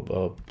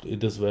 so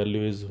this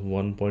value is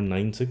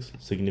 1.96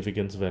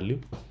 significance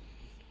value.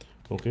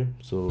 Okay,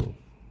 so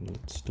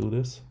let's do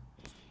this.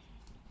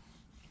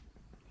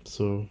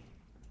 So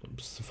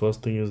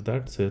first thing is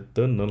that set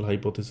the null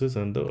hypothesis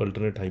and the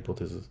alternate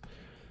hypothesis.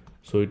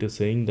 So it is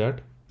saying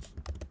that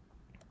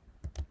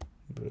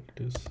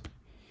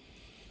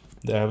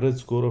the average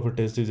score of a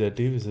test is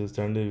 80 with a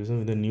standard deviation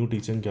with a new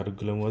teaching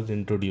curriculum was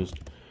introduced.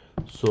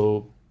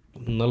 So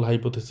null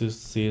hypothesis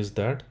says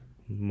that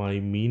my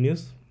mean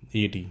is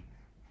 80.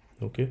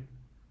 Okay,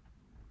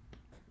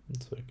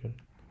 second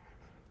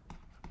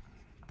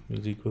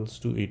is equals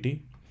to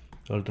 80.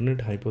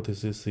 Alternate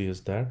hypothesis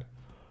says that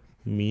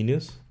mean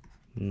is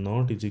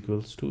not is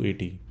equals to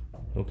 80.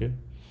 Okay,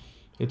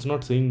 it's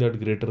not saying that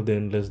greater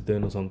than, less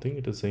than or something.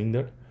 It is saying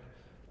that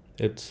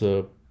its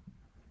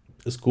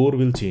score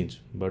will change,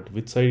 but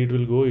which side it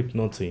will go, it's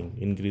not saying,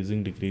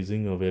 increasing,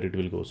 decreasing, or where it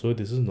will go. So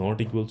this is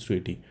not equals to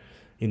 80.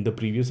 In the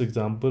previous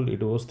example,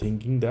 it was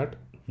thinking that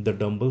the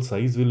dumbbell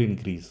size will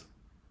increase.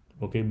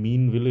 Okay,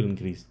 mean will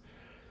increase,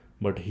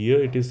 but here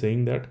it is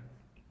saying that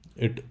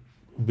it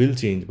will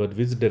change, but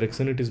which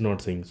direction it is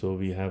not saying. So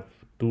we have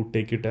to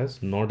take it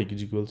as not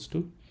equals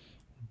to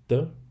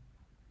the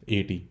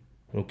 80.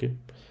 Okay,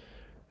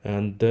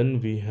 and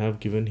then we have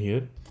given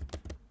here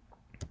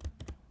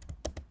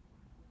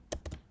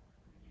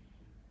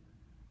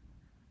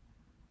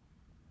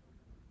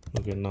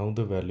okay, now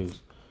the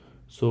values.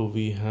 So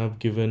we have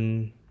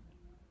given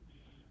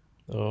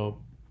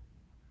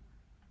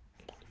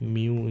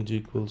mu is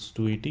equals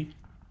to 80,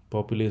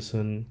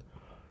 population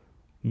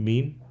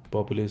mean,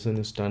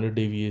 population standard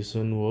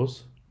deviation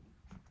was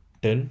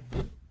 10.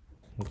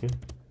 Okay,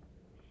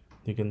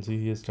 you can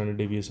see here standard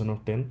deviation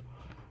of 10,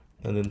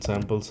 and then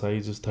sample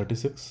size is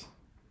 36.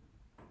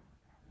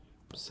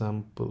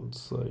 Sample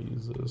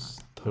size is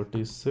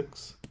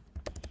 36,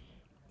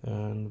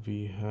 and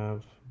we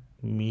have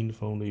mean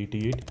found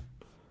 88.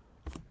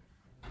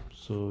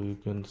 So you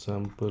can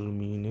sample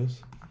mean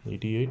is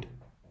 88.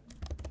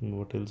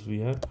 What else we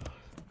have?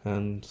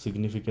 And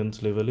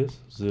significance level is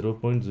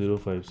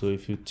 0.05. So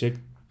if you check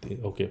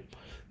okay,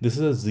 this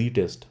is a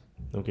z-test.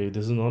 Okay,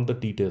 this is not the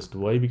t-test.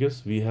 Why?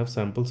 Because we have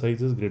sample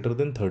sizes greater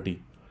than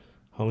 30.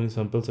 How many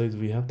sample size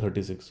we have?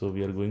 36. So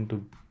we are going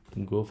to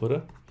go for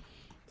a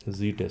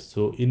z-test.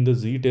 So in the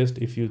z-test,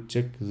 if you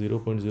check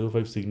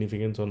 0.05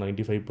 significance or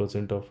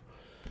 95% of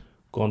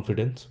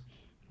confidence,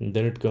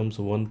 then it comes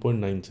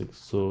 1.96.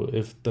 So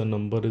if the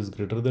number is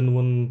greater than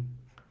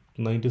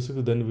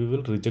 196, then we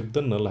will reject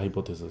the null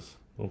hypothesis.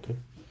 Okay,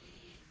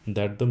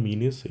 that the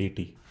mean is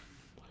 80.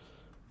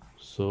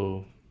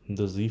 So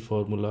the z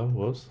formula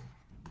was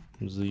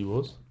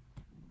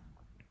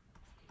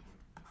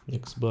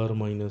x bar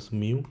minus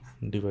mu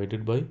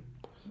divided by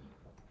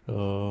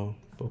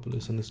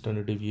population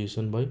standard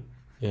deviation by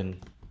n.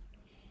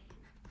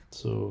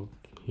 So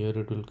here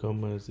it will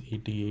come as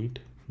 88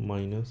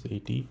 minus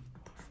 80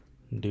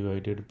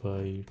 divided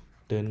by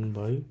 10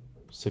 by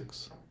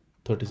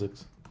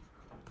 36.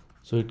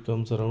 So it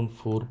comes around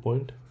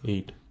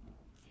 4.8.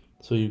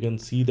 So you can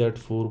see that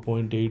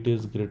 4.8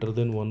 is greater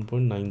than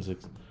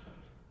 1.96.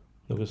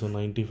 Okay, so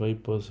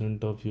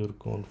 95% of your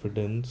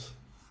confidence,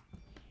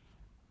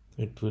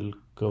 it will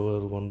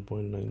cover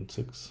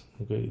 1.96.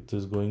 Okay, it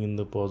is going in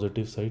the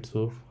positive side,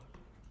 so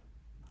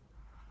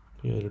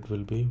here it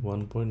will be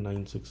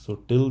 1.96. So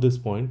till this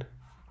point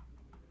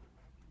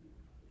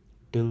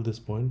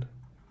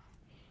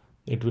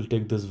it will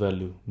take this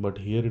value, but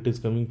here it is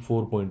coming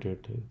 4.8.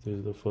 This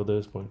is the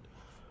furthest point.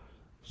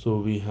 So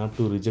we have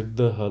to reject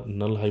the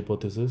null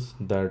hypothesis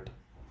that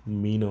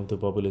mean of the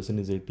population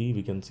is 80.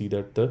 We can see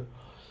that the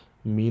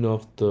mean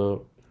of the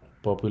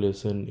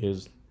population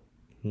is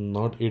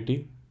not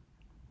 80,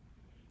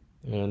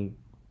 and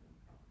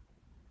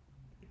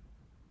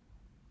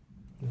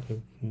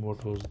okay,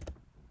 what was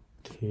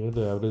here?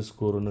 The average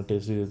score on a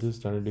test is this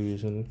standard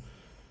deviation.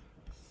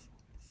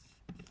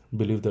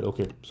 Believe that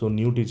okay, so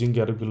new teaching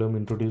curriculum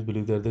introduced,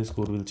 believe that the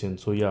score will change.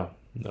 So yeah,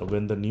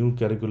 when the new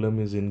curriculum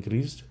is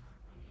increased,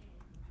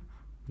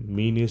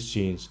 mean is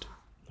changed.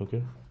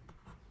 Okay,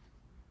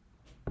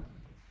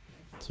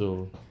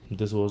 so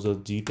this was a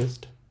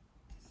z-test.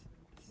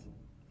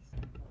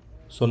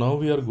 So now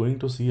we are going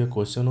to see a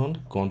question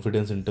on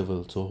confidence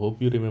interval. So hope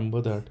you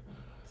remember that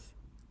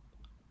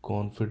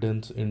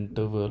confidence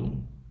interval.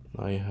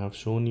 I have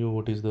shown you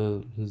what is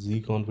the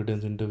Z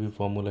confidence interval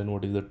formula and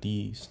what is the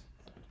T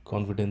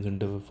confidence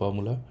interval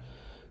formula.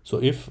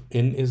 So if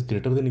n is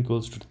greater than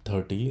equals to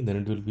 30, then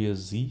it will be a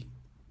Z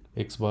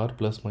x bar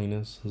plus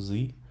minus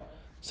Z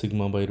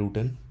sigma by root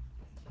n.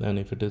 And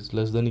if it is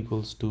less than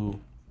equals to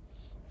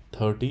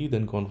 30,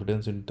 then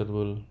confidence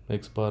interval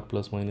x bar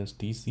plus minus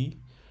TC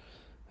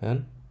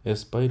and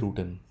S by root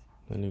n.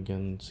 And you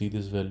can see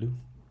this value.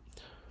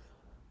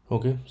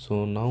 Okay,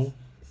 so now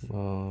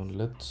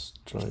let's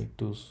try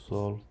to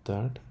solve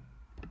that.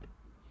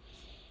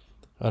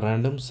 A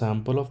random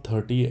sample of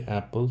 30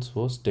 apples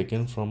was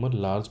taken from a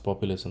large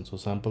population. So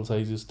sample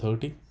size is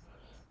 30.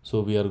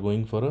 So we are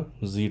going for a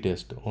Z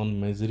test.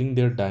 On measuring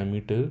their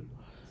diameter,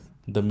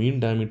 the mean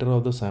diameter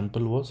of the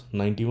sample was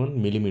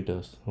 91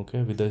 millimeters,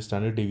 okay, with a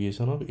standard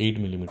deviation of 8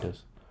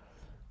 millimeters.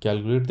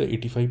 Calculate the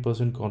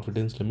 85%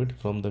 confidence limit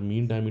from the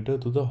mean diameter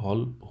to the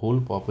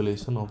whole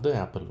population of the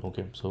apple.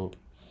 Okay, so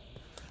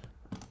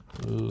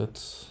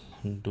let's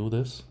do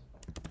this.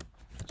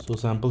 So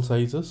sample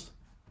sizes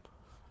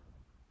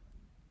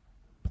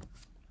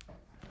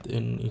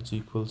n is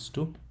equals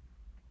to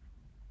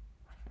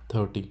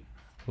 30,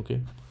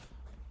 okay,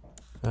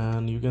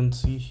 and you can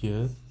see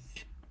here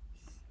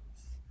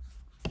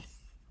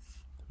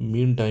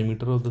mean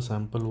diameter of the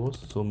sample was,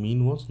 so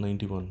mean was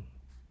 91,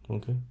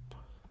 okay,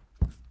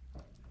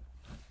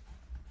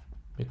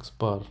 x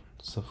bar,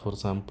 so for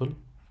sample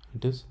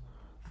it is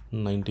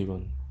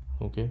 91,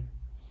 okay,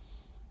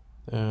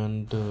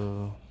 and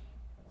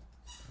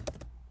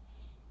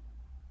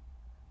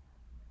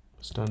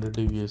standard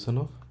deviation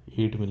of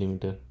 8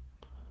 millimeter.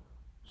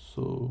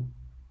 So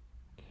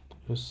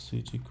S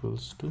is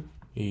equals to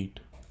 8.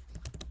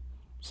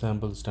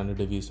 Sample standard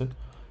deviation,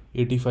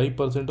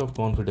 85% of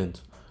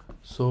confidence.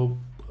 So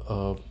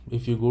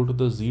if you go to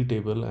the Z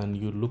table and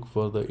you look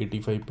for the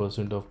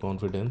 85% of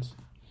confidence,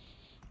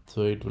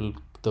 so it will,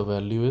 the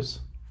value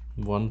is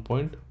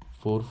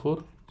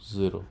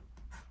 1.440.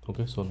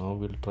 okay, so now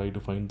we'll try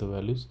to find the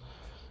values.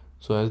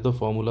 So as the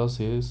formula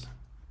says,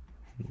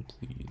 Z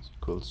is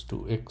equals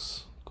to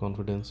X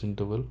confidence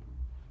interval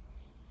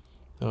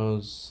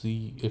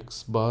Z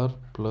x bar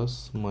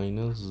plus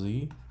minus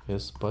Z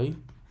S by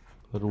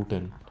root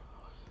n.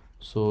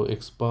 So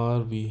x bar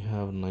we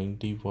have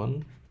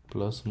 91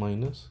 plus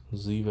minus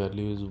Z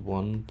value is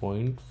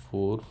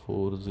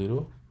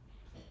 1.440,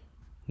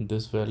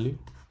 this value,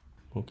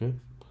 okay,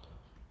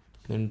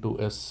 into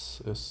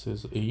S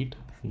is 8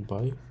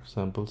 by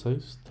sample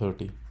size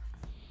 30.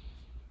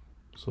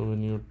 So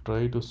when you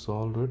try to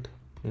solve it,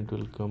 it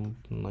will come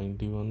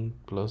 91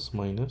 plus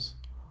minus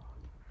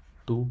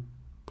 2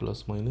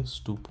 plus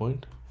minus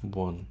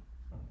 2.1,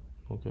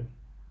 okay,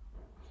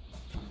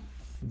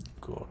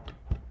 got.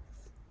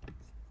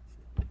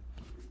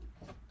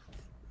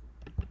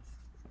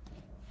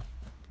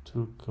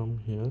 To come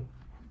here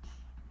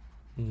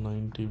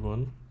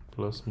 91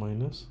 plus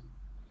minus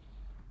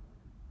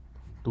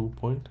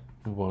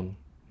 2.1,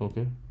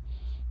 okay,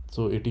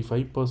 so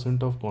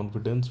 85% of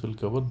confidence will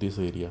cover this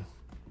area,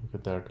 okay,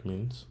 that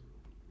means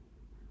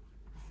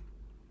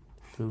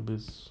it will be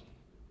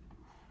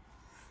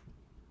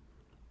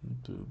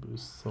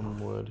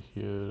somewhere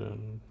here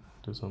and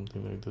do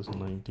something like this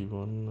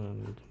 91,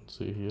 and you can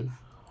say here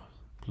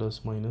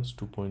plus minus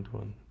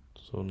 2.1,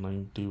 so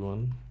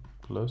 91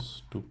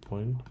 plus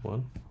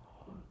 2.1,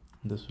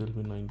 this will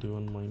be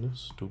 91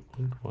 minus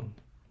 2.1,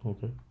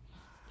 okay,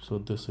 so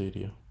this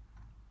area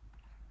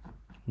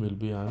will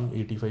be, I'm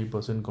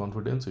 85%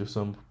 confidence. If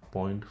some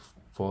point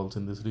falls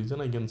in this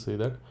region, I can say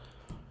that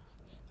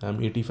I'm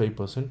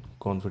 85%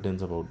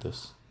 confidence about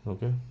this,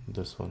 okay,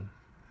 this one.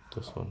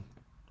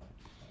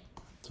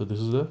 So this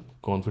is the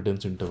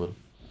confidence interval.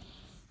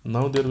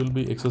 Now there will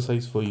be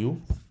exercise for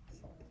you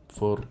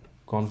for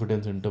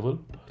confidence interval.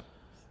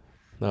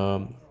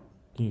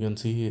 You can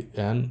see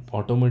an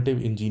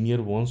automotive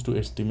engineer wants to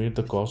estimate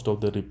the cost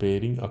of the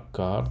repairing a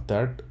car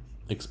that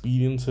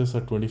experiences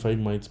a 25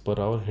 miles per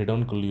hour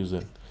head-on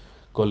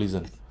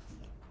collision.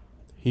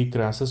 He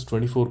crashes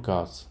 24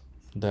 cars.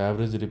 The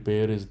average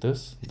repair is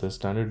this. The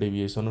standard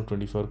deviation of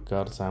 24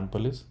 car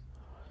sample is,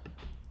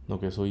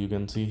 okay, so you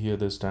can see here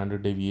the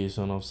standard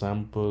deviation of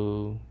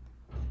sample,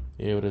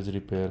 average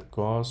repair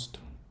cost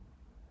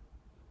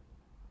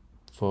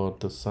for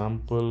the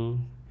sample,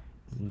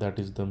 that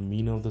is the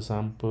mean of the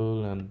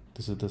sample, and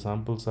this is the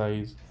sample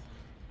size,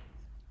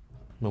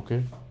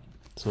 okay,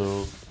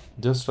 so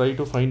just try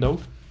to find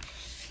out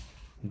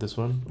this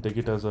one, take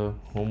it as a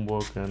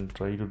homework and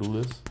try to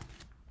do this.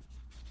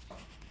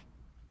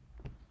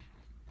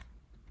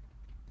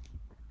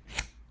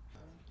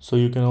 So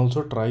you can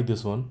also try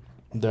this one.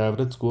 The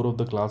average score of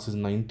the class is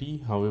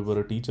 90. However,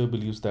 a teacher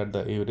believes that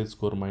the average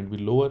score might be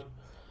lower.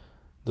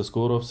 The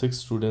score of 6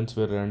 students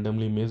were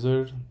randomly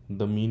measured.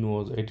 The mean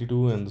was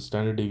 82 and the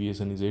standard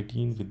deviation is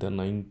 18 with the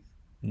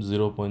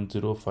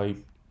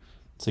 0.05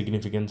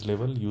 significance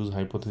level. Use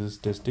hypothesis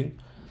testing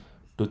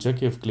to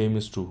check if claim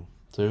is true.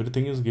 So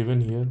everything is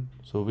given here.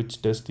 So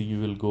which test you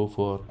will go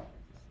for,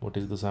 what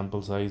is the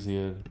sample size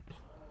here,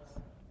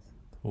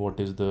 what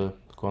is the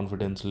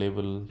confidence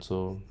level.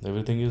 So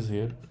everything is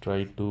here.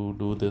 Try to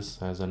do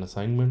this as an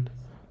assignment.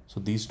 So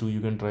these two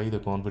you can try, the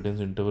confidence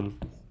interval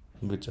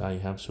which I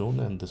have shown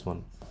and this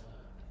one.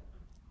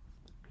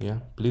 Yeah,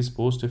 please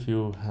post if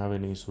you have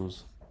any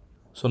issues.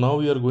 So now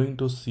we are going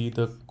to see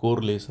the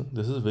correlation.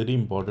 This is very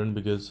important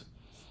because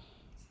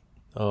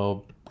uh,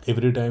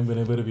 every time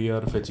whenever we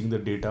are fetching the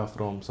data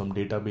from some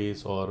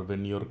database, or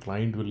when your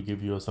client will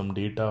give you some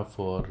data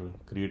for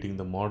creating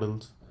the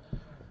models,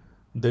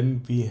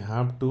 then we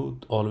have to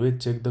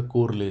always check the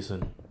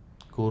correlation.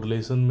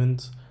 Correlation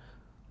means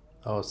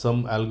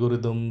some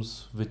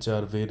algorithms which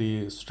are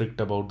very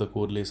strict about the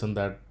correlation,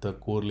 that the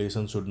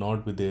correlation should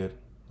not be there.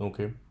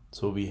 Okay,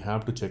 so we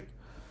have to check.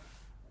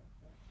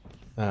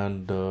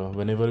 And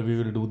whenever we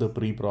will do the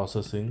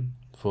pre-processing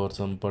for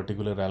some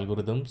particular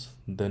algorithms,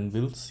 then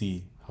we'll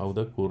see how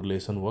the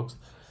correlation works.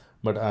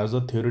 But as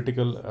a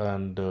theoretical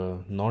and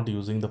not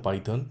using the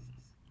Python,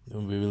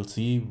 we will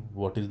see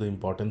what is the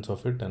importance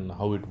of it and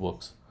how it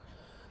works.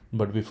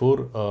 But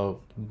before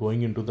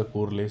going into the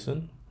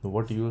correlation,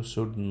 what you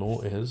should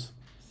know is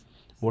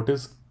what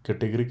is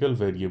categorical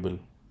variable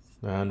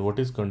and what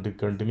is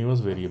continuous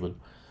variable.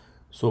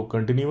 So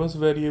continuous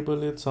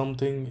variable is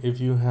something, if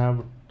you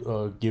have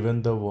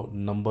given the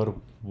number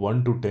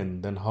 1 to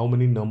 10, then how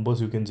many numbers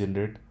you can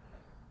generate.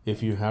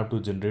 If you have to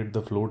generate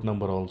the float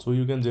number also,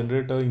 you can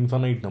generate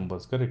infinite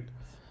numbers, correct?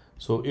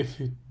 So if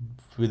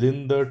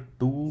within the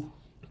 2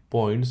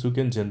 points you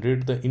can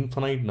generate the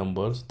infinite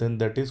numbers, then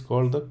that is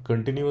called the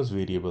continuous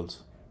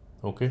variables.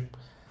 Okay,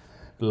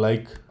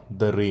 like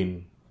the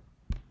rain.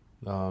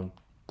 uh,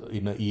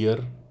 in a year,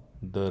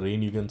 the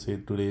rain, you can say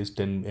today is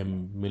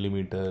 10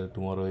 millimeter,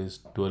 tomorrow is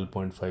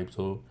 12.5.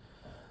 So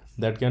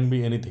that can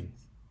be anything.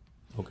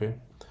 Okay,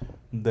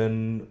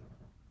 then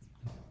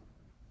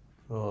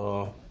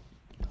uh,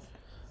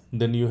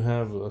 then you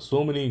have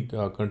so many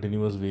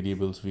continuous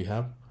variables we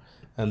have.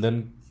 And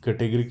then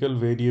categorical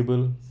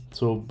variable.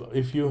 So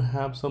if you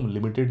have some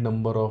limited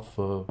number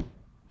of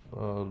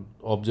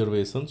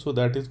observations, so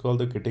that is called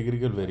the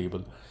categorical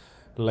variable.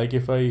 Like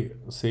if I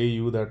say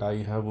you that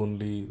I have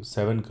only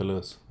 7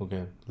 colors,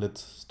 okay,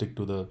 let's stick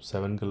to the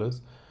 7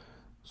 colors.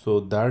 So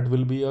that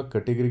will be a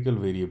categorical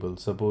variable.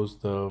 Suppose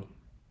the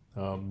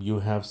you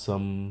have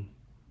some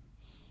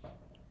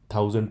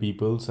 1,000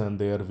 peoples and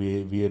they are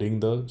wearing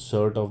the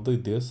shirt of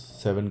this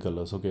 7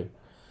 colors. Okay,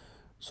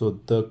 so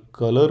the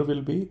color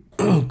will be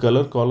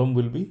color column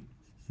will be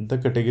the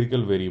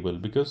categorical variable,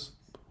 because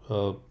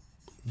uh,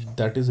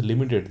 that is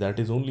limited, that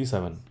is only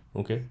 7.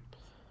 Okay,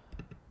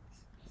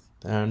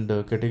 and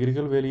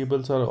categorical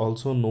variables are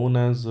also known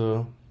as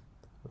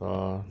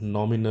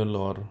nominal,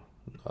 or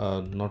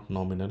not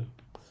nominal,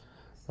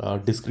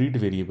 discrete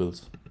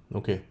variables.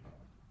 Okay,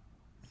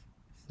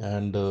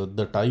 and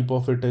the type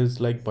of it is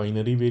like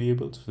binary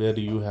variables, where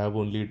you have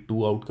only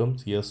two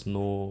outcomes, yes,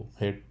 no,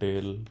 head,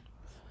 tail,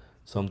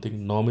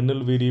 something.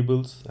 Nominal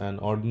variables and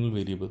ordinal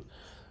variables.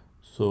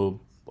 So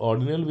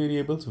ordinal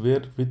variables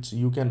where which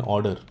you can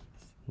order.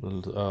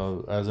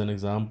 Well, as an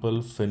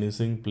example,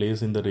 finishing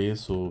place in the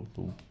race, so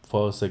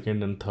first,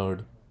 second, and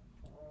third.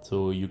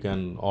 So you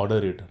can order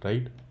it,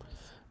 right?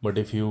 But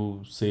if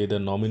you say the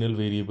nominal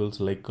variables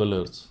like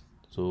colors,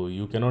 so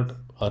you cannot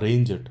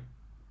arrange it,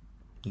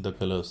 the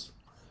colors.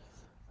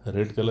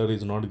 Red color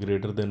is not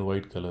greater than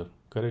white color,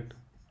 correct?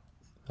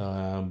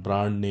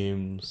 Brand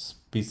name,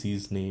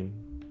 species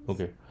name.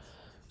 Okay,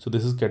 so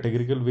this is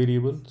categorical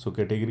variable. So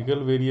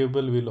categorical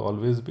variable will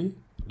always be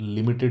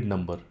limited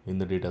number in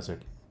the data set.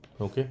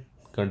 Okay,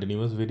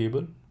 continuous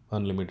variable,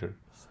 unlimited.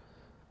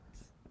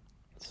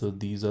 So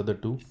these are the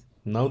two.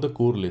 Now the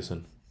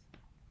correlation.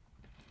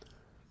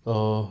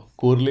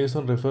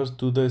 Correlation refers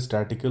to the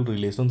statistical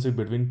relationship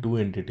between two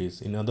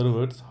entities. In other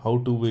words, how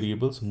two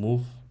variables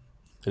move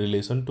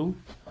relation to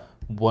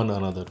one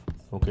another.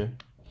 Okay,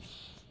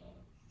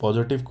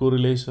 positive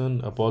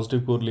correlation, a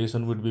positive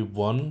correlation would be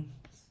 1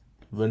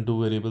 when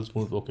two variables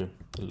move. Okay,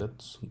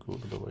 let's go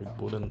to the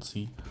whiteboard and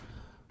see.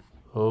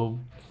 uh,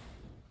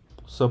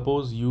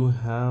 Suppose you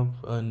have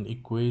an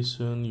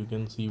equation, you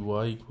can see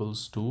y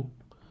equals to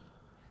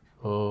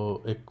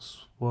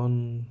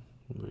x1,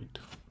 wait,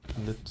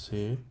 let's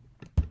say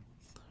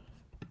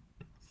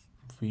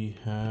we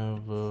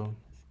have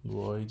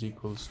y is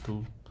equals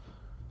to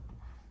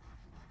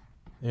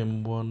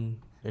m1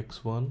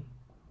 x1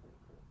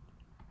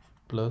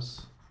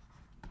 plus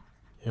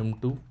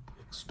m2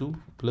 x2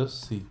 plus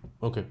c.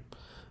 Okay,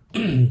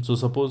 so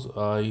suppose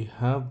I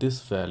have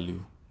this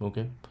value.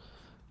 Okay,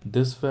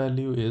 this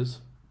value is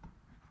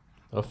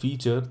a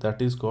feature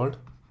that is called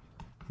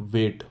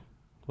weight.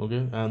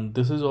 Okay, and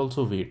this is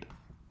also weight.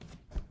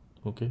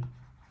 Okay,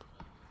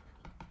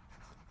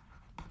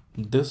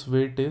 this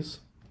weight is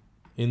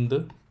in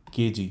the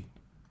kg.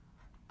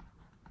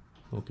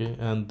 Okay,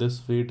 and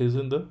this weight is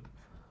in the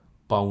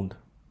pound.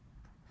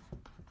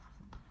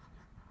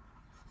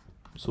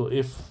 So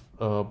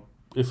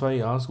if I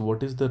ask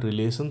what is the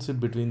relationship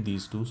between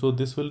these two, so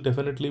this will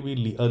definitely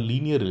be a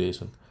linear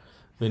relation,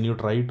 when you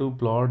try to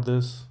plot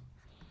this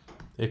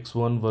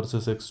x1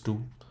 versus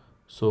x2,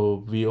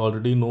 so we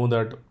already know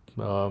that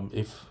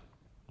if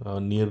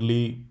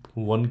nearly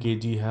 1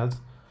 kg has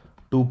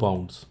 2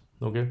 pounds,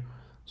 okay,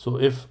 so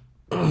if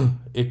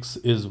x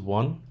is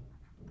 1,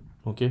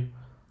 okay,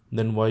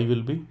 then y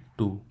will be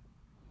 2.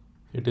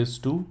 It is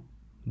 2,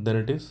 then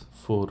it is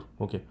 4,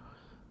 okay,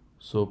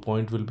 so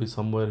point will be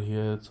somewhere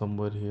here,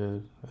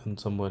 and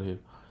somewhere here,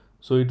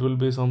 so it will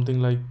be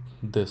something like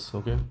this,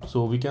 okay.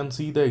 So we can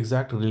see the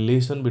exact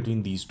relation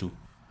between these two.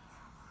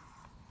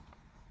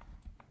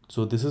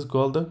 So this is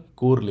called the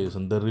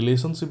correlation, the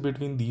relationship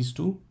between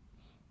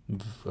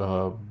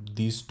uh,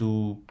 these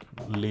two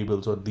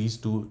labels, or these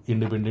two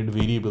independent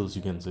variables,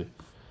 you can say,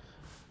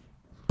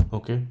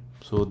 okay.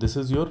 So this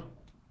is your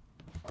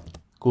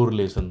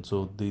correlation,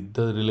 so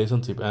the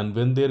relationship. And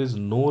when there is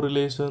no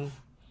relation,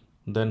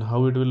 then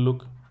how it will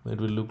look? It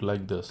will look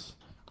like this.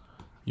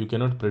 You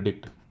cannot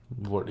predict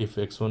what if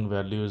x1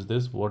 value is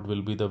this, what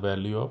will be the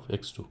value of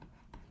x2,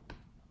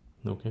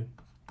 okay.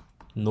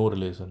 No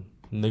relation.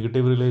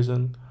 Negative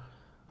relation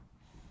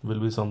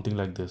will be something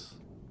like this.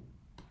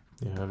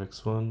 You have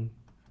x1,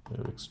 you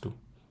have x2.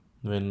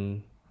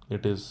 When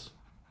it is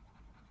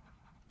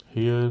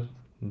here,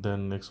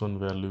 then x1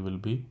 value will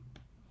be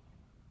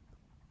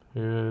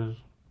here,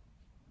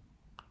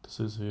 this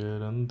is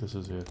here, and this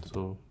is here.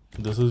 So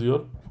this is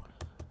your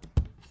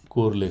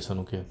correlation,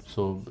 okay.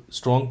 So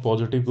strong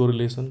positive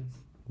correlation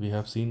we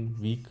have seen,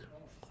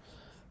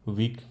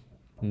 weak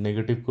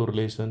negative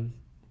correlation,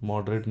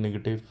 moderate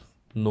negative,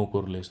 no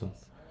correlation.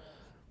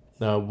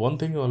 Now one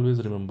thing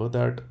always remember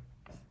that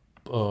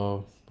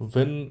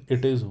when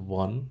it is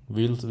 1,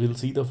 we'll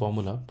see the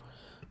formula.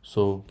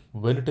 So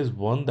when it is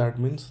 1, that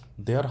means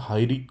they are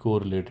highly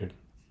correlated.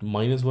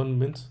 -1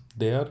 means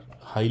they are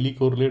highly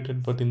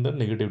correlated but in the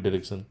negative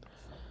direction,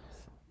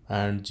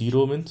 and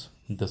 0 means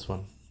this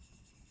one,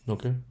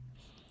 okay.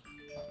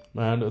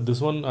 And this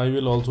one I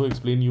will also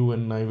explain you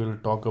when I will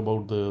talk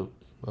about the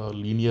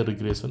linear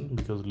regression,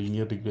 because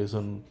linear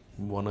regression,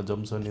 one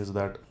assumption is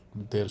that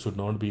there should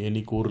not be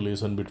any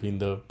correlation between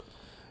the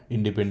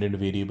independent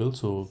variables.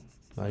 So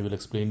I will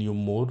explain you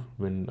more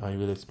when I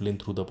will explain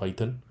through the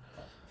Python.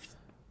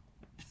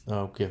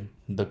 Okay,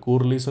 the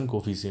correlation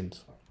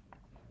coefficients.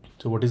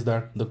 So what is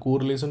that? The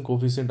correlation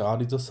coefficient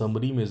R is a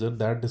summary measure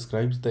that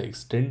describes the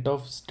extent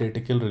of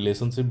statistical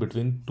relationship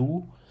between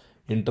two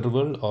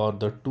interval or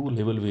the two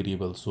level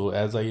variables. So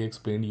as I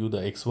explained you the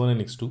x1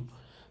 and x2,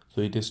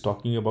 so it is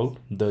talking about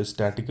the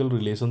statistical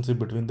relationship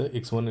between the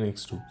x1 and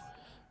x2.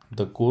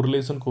 The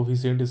correlation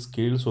coefficient is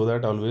scaled so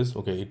that always,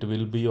 okay, it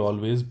will be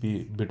always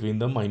be between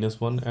the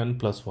 -1 and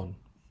 +1,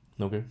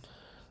 okay.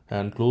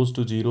 And close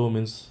to 0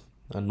 means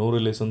no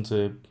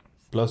relationship,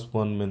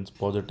 +1 means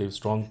positive,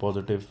 strong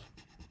positive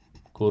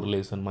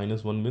correlation,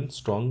 -1 means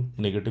strong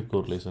negative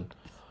correlation.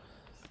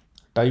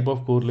 Type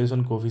of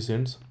correlation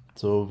coefficients.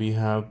 So we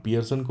have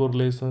Pearson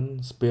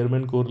correlation,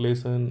 Spearman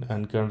correlation,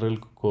 and Cantrell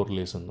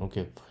correlation,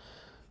 okay.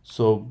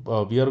 So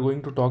we are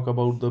going to talk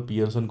about the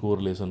Pearson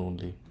correlation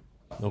only,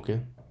 okay.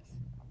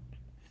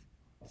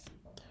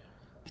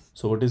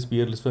 So what is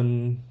Pearson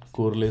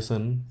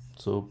correlation?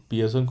 So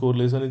Pearson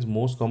correlation is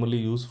most commonly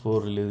used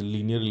for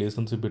linear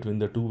relationship between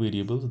the two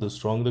variables. The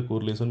stronger the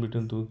correlation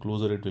between two,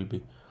 closer it will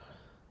be,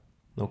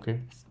 okay.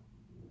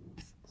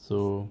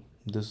 So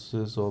this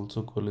is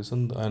also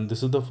correlation, and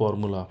this is the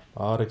formula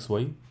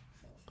Rxy,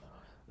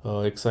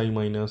 xi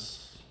minus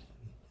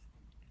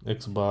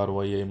x bar,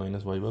 yi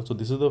minus y bar. So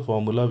this is the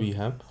formula we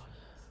have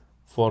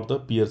for the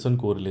Pearson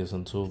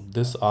correlation. So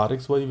this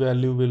Rxy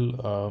value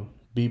will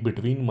be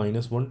between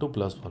 -1 to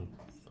 +1,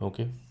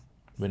 okay.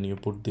 When you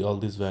put all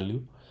this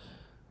value,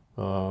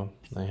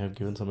 I have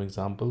given some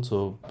examples.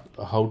 So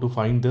how to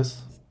find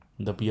this,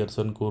 the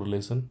Pearson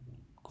correlation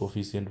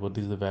coefficient, what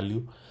is the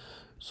value?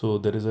 So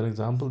there is an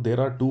example. There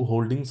are two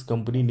holdings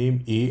company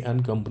name A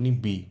and company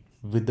B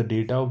with the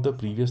data of the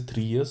previous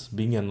 3 years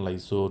being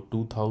analyzed. So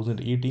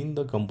 2018,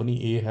 the company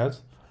A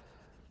has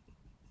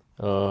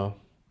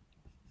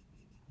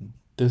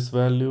this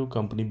value,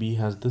 company B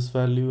has this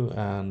value,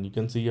 and you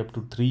can see up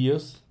to 3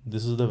 years,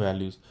 this is the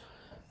values.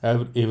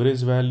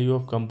 Average value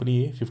of company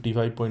A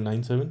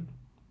 55.97,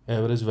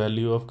 average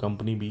value of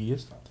company B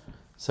is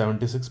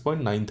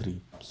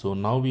 76.93. So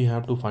now we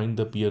have to find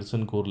the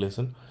Pearson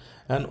correlation,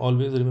 and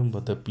always remember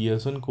the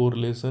Pearson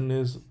correlation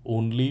is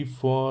only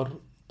for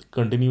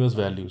continuous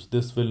values.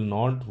 This will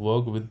not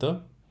work with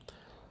the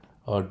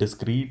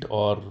discrete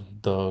or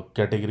the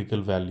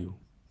categorical value,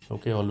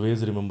 okay.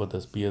 Always remember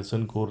this,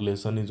 Pearson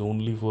correlation is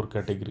only for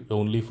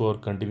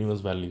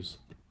continuous values,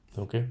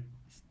 okay.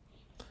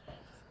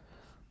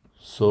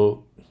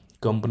 So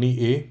company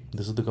A,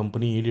 this is the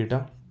company A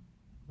data,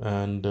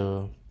 and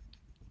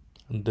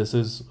this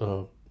is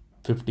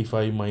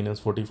 55 minus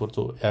 44,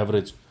 so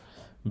average,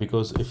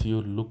 because if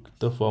you look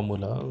the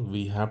formula,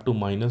 we have to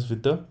minus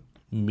with the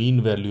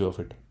mean value of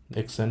it,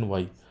 x and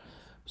y.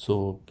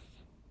 So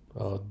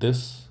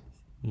this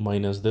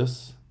minus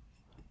this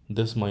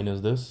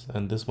minus this,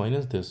 and this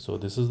minus this. So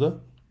this is the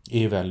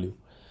A value,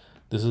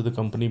 this is the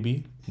company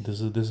B,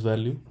 this is this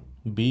value,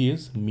 B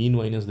is mean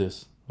minus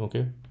this.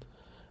 Okay,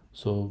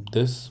 so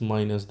this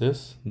minus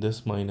this,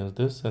 this minus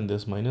this, and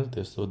this minus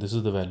this. So this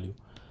is the value.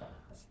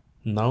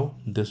 Now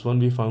this one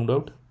we found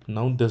out.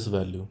 Now this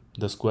value,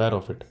 the square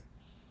of it.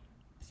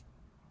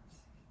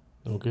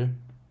 Okay,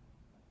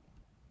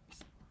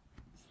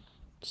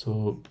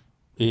 so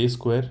a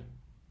square,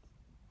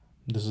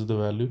 this is the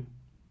value,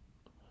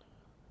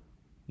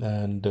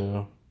 and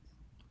a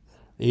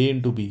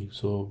into b.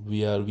 So we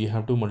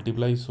have to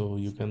multiply. So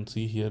you can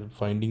see here,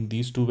 finding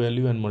these two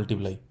value and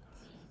multiply.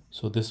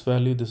 So this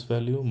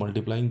value,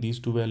 multiplying these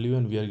two value,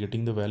 and we are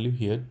getting the value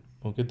here.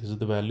 Okay, this is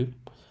the value,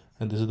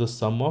 and this is the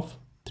sum of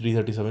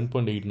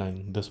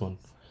 337.89, this one.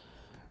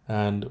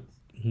 And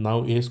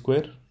now a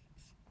square,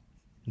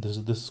 this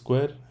is this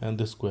square and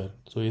this square.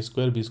 So a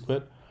square, b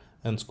square,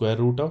 and square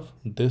root of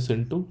this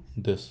into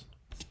this.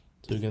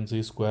 So you can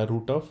see square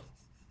root of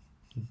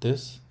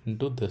this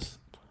into this.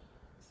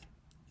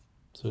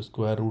 So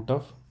square root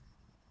of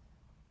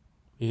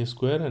a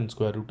square and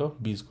square root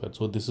of b square.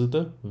 So this is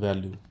the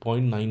value,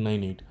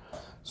 0.998.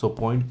 So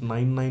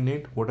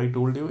 0.998, what I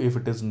told you, if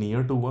it is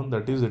near to 1,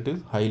 that is, it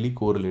is highly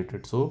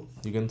correlated. So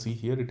you can see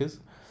here, it is,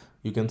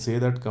 you can say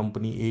that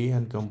company A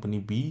and company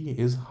B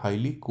is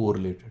highly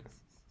correlated.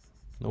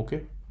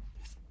 Okay,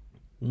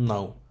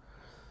 now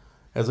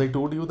as I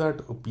told you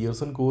that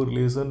Pearson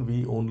correlation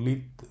we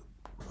only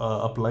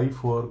apply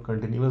for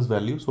continuous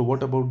value. So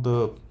what about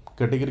the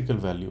categorical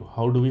value?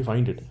 How do we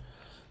find it?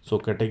 So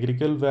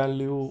categorical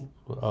value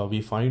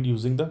we find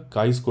using the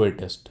chi-square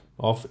test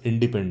of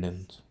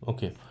independence.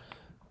 Okay,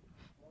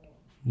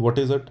 what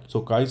is it?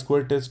 So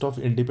chi-square test of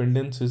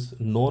independence is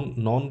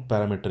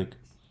non-parametric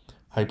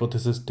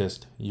hypothesis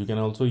test. You can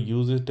also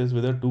use this test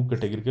whether two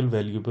categorical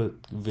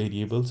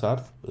variables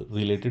are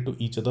related to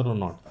each other or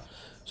not.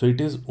 So it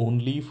is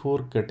only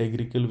for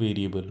categorical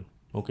variable.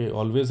 Okay,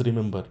 always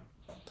remember,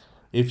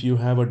 if you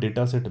have a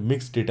data set,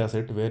 mixed data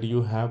set, where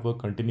you have a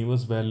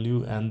continuous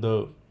value and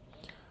the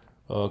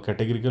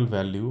categorical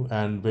value,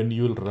 and when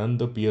you will run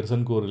the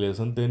Pearson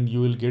correlation, then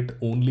you will get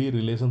only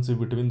relationship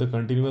between the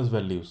continuous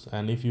values,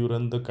 and if you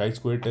run the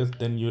chi-square test,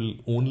 then you will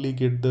only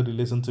get the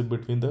relationship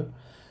between the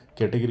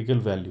categorical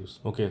values.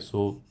 Okay,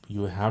 so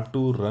you have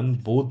to run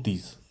both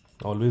these,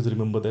 always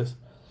remember this.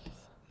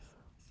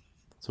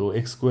 So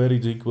x square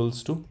is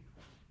equals to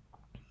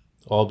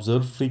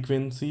observed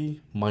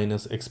frequency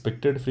minus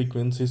expected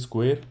frequency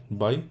square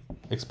by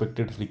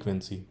expected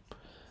frequency.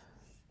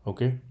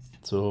 Okay,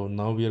 so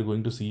now we are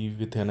going to see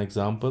with an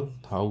example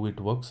how it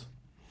works.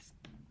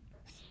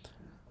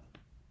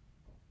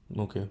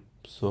 Okay,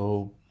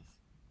 so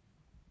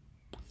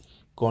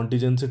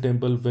contingency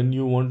table, when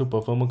you want to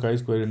perform a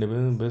chi-square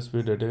independence, best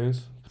way that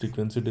is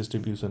frequency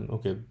distribution.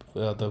 Okay,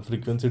 the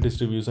frequency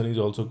distribution is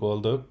also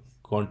called the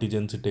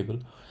contingency table.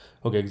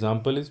 Okay,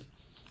 example is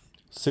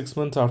 6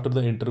 months after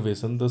the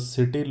intervention, the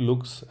city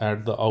looks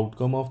at the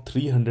outcome of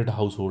 300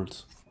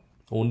 households.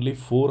 Only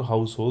 4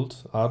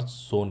 households are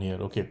shown here.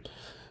 Okay,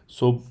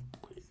 so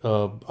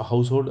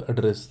household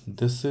address,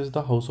 this is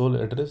the household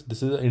address,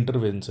 this is the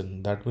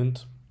intervention. That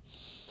means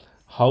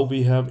how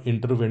we have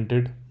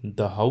intervened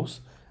the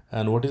house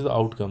and what is the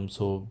outcome.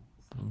 So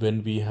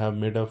when we have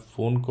made a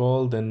phone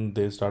call, then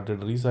they started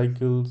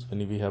recycles.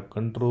 When we have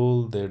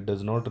control, they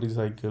does not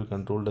recycle,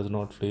 control does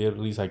not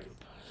recycle.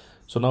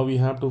 So now we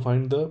have to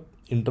find the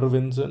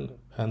intervention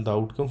and the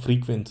outcome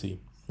frequency.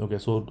 Okay,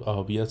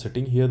 so we are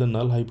setting here the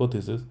null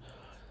hypothesis,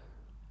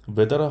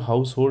 whether a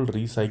household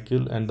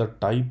recycle and the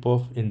type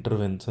of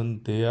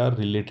intervention, they are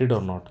related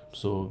or not.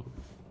 So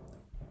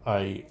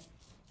an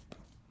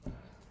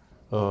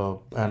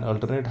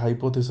alternate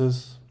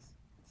hypothesis,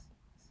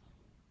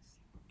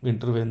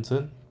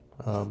 intervention,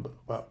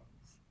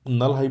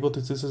 null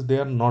hypothesis is they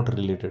are not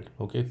related.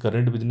 Okay,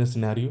 current business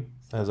scenario,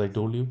 as I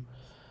told you.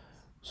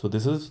 So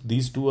this is,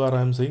 these two are, I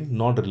am saying,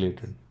 not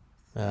related,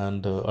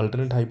 and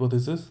alternate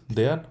hypothesis,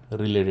 they are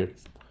related.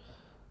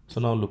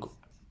 So now look,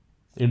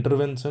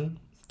 intervention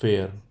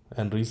fair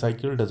and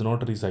recycle does not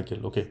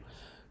recycle. Okay,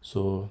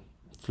 so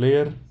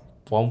flare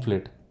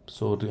pamphlet,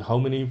 so how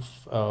many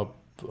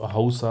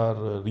house are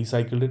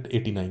recycled at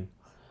 89,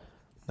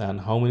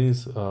 and how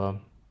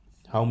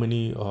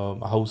many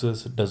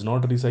houses does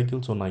not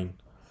recycle, so 9.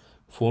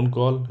 Phone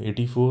call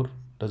 84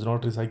 does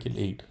not recycle,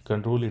 8.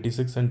 Control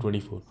 86 and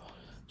 24.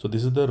 So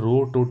this is the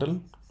row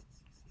total.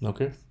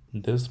 Okay,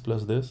 this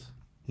plus this,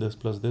 this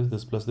plus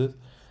this plus this,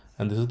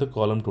 and this is the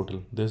column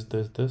total, this.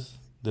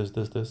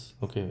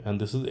 Okay,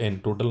 and this is n,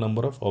 total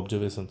number of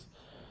observations.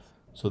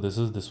 So this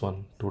is this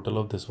one, total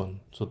of this one,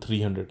 so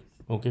 300.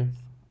 Okay,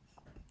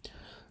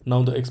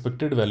 now the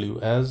expected value,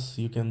 as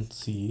you can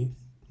see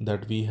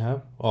that we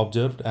have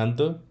observed and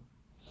the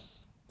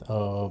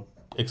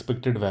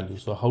expected value.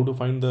 So how to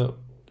find the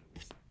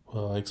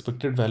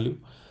expected value?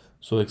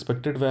 So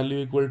expected value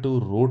equal to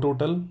row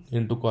total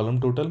into column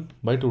total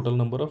by total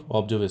number of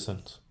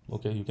observations.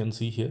 Okay, you can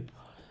see here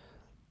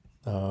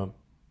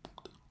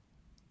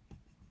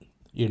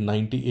in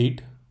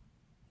 98.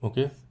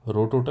 Okay,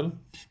 row total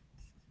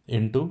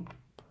into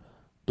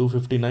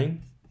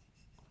 259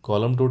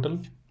 column total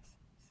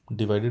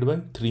divided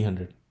by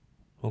 300.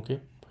 Okay,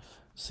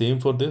 same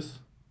for this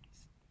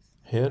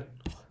here,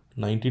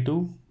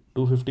 92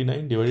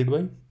 259 divided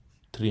by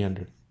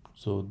 300.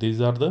 So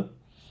these are the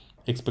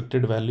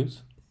expected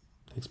values.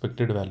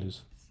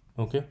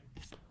 Okay,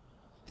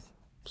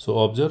 so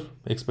observe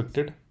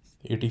expected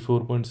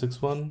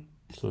 84.61.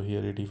 So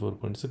here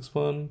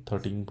 84.61,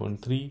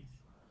 13.3,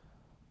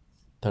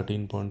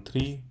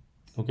 13.3.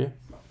 Okay,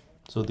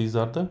 so these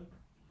are the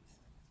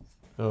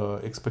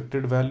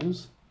expected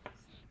values.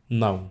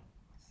 Now,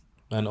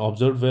 and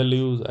observed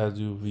values, as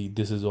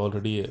this is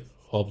already a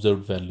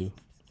observed value.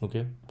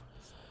 Okay,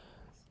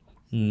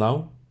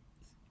 now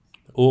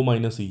O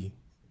minus E,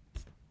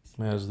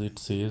 as it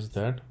says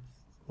that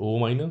O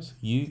minus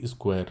E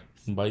square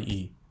by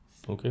E.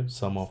 Okay,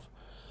 sum of,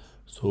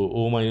 so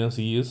O minus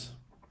E is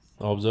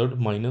observed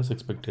minus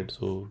expected.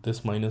 So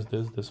this minus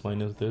this, this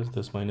minus this,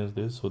 this minus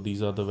this. So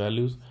these are the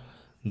values,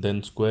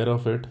 then square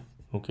of it.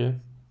 Okay,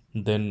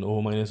 then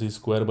O minus E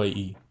square by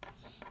E.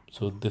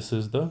 So this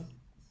is the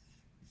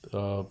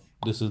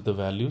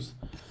values,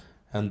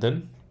 and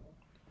then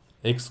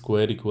x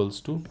square equals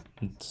to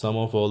sum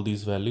of all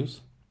these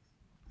values.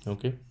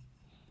 Okay,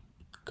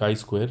 chi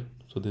square.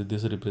 So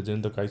this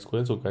represents the chi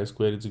square. So chi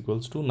square is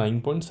equals to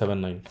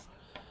 9.79.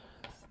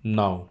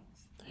 Now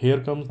here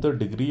comes the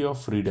degree of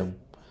freedom.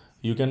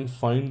 You can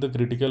find the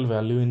critical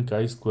value in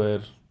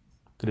chi-square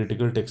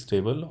critical text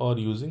table or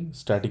using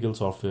statistical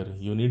software.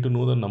 You need to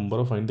know the number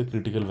of find the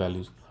critical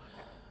values.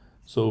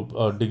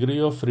 So degree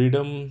of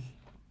freedom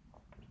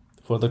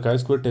for the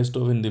chi-square test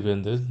of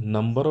independence,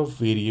 number of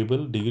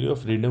variable, degree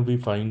of freedom we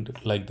find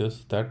like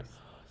this, that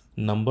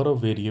number of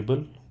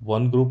variable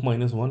 1 group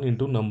minus 1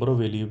 into number of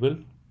variable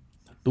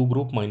 2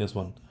 group minus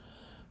 1.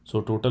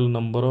 So total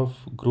number of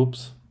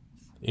groups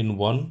in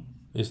one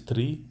is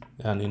 3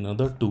 and in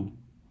other 2.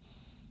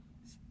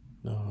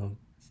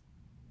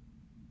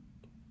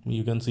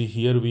 You can see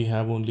here we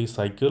have only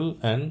cycle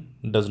and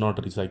does not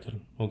recycle.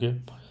 Okay,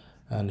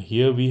 and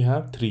here we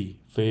have 3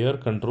 fair,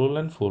 control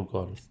and full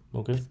call.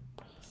 Okay,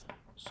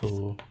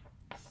 so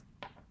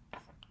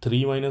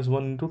 3 minus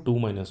 1 into 2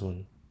 minus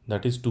 1,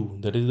 that is 2.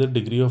 That is the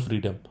degree of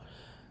freedom.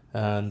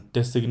 And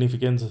test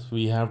significance,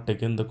 we have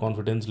taken the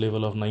confidence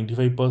level of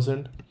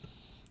 95%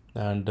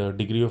 and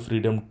degree of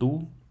freedom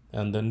 2,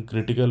 and then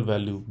critical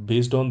value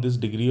based on this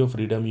degree of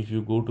freedom. If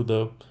you go to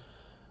the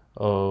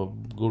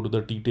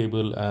T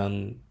table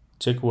and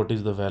check what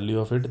is the value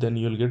of it, then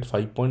you will get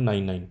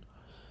 5.99.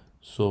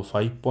 so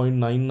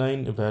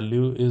 5.99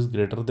 value is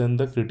greater than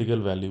the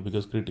critical value,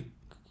 because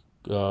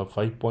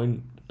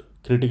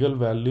critical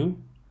value,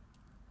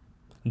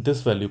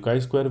 this value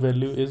chi-square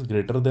value is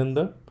greater than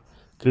the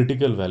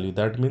critical value.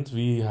 That means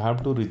we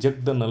have to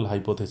reject the null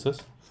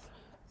hypothesis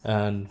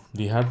and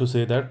we have to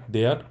say that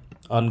they are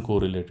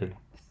uncorrelated.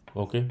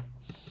 Okay,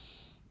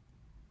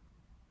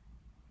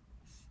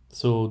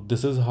 so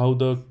this is how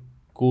the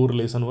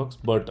correlation works,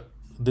 but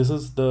this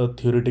is the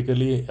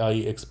theoretically I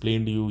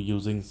explained you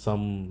using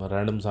some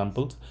random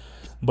samples.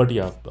 But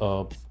yeah,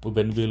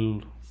 when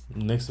we'll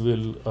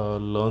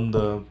learn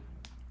the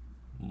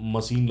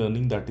machine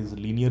learning, that is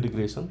linear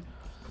regression.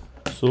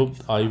 So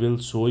I will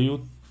show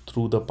you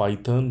through the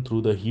Python,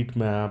 through the heat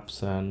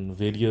maps and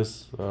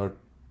various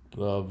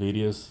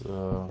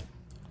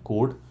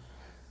code,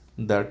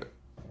 that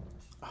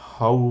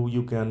how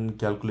you can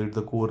calculate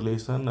the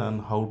correlation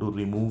and how to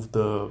remove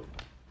the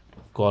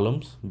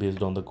columns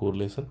based on the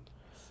correlation.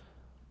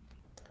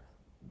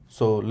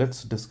 So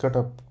let's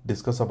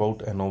discuss about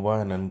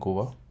ANOVA and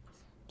ANCOVA.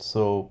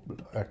 So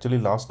actually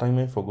last time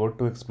I forgot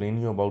to explain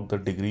you about the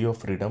degree of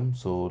freedom.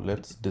 So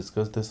let's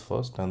discuss this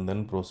first and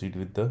then proceed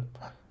with the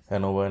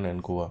ANOVA and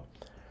ANCOVA.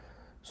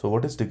 So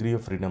what is degree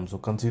of freedom? So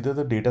consider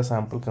the data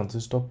sample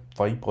consists of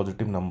 5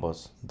 positive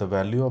numbers. The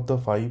value of the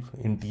 5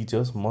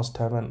 integers must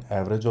have an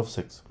average of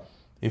 6.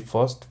 If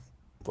first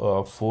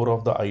 4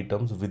 of the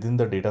items within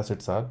the data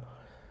sets are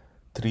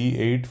 3,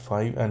 8,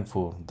 5 and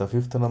 4, the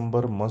fifth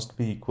number must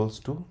be equals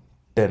to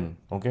 10.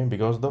 Okay,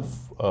 because the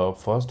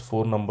first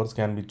 4 numbers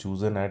can be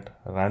chosen at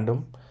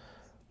random,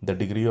 the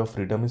degree of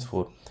freedom is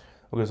 4.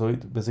 Okay, so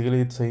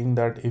basically it's saying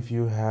that if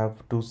you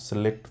have to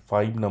select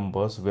 5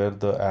 numbers where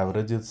the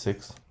average is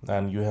 6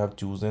 and you have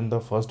chosen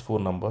the first 4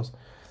 numbers,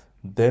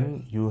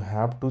 then you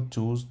have to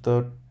choose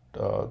the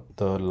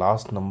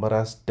last number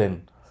as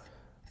 10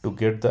 to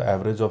get the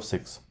average of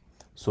 6.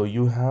 So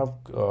you have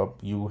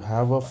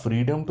a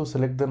freedom to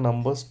select the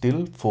numbers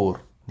till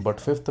 4,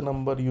 but fifth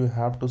number you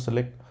have to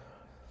select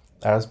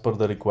as per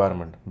the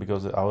requirement,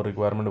 because our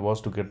requirement was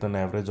to get an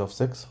average of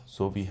 6,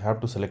 so we have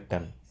to select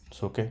 10.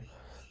 So okay,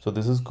 so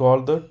this is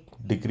called the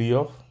degree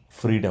of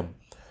freedom,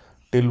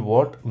 till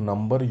what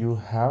number you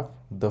have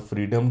the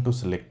freedom to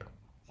select.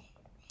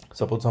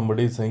 Suppose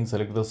somebody is saying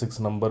select the 6th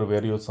number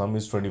where your sum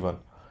is 21,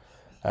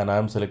 and I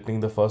am selecting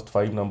the first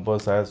 5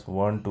 numbers as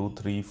 1, 2,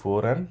 3,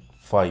 4 and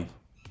 5.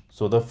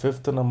 So the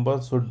fifth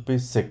number should be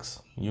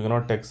 6. You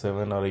cannot take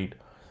 7 or 8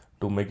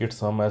 to make it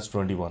sum as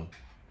 21.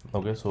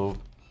 Okay, so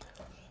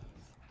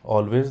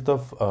always the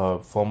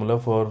formula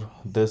for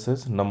this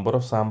is number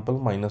of sample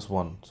minus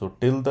 1. So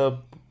till the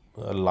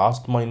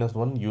last minus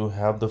 1 you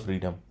have the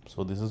freedom.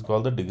 So this is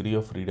called the degree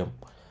of freedom.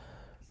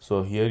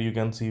 So here you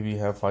can see we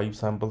have 5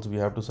 samples we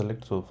have to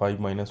select. So 5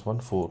 minus 1,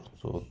 4.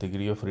 So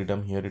degree of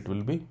freedom here it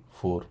will be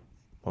 4.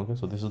 Okay,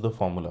 so this is the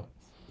formula.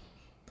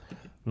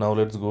 Now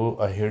let's go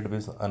ahead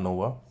with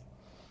ANOVA.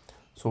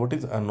 So what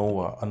is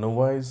ANOVA?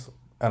 ANOVA is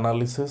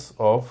analysis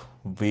of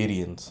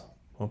variance.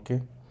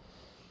 Okay,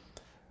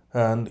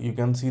 and you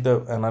can see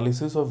the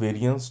analysis of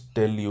variance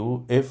tell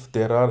you if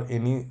there are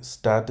any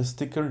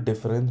statistical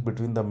difference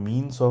between the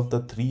means of the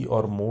 3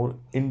 or more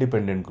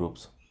independent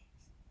groups.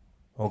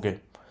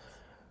 Okay,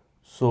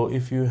 so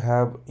if you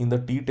have in the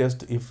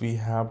t-test, if we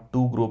have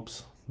two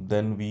groups,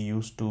 then we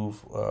used to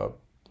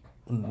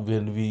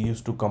when we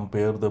used to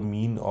compare the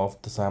mean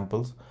of the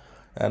samples.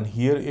 And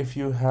here if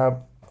you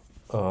have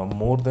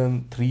more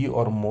than 3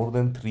 or more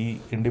than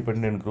 3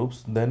 independent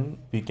groups, then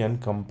we can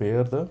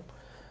compare the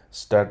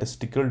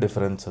statistical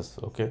differences.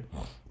 Okay,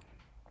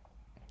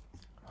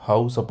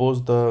 how,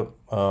 suppose the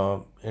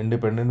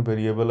independent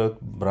variable, a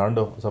brand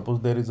of,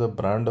 suppose there is a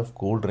brand of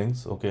cold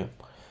drinks. Okay,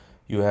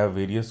 you have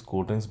various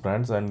cold drinks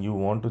brands and you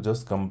want to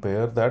just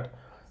compare that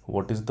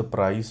what is the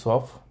price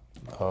of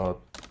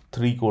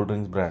 3 cold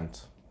drinks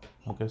brands.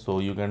 Okay, so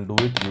you can do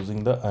it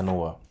using the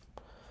ANOVA.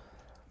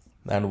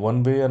 And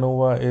one way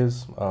ANOVA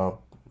is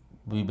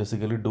we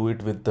basically do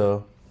it with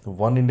the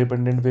one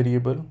independent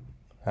variable,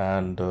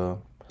 and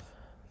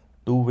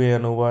two-way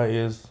ANOVA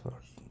is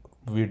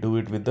we do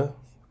it with the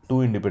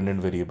two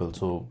independent variables.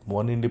 So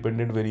one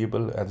independent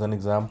variable, as an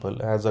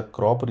example, as a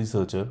crop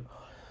researcher,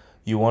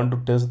 you want to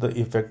test the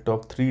effect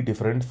of 3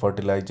 different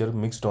fertilizer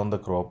mixed on the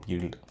crop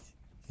yield.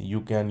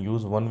 You can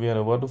use one-way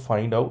ANOVA to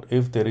find out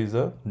if there is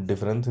a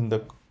difference in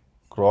the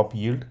crop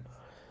yield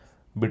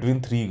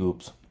between 3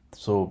 groups.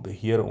 So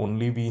here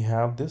only we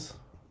have this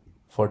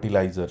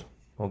fertilizer.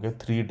 Okay,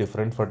 3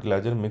 different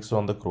fertilizer mixed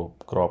on the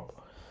crop.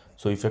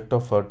 So effect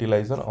of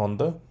fertilizer on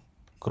the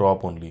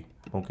crop only.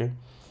 Okay,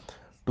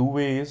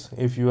 two-way is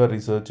if you are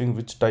researching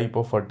which type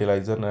of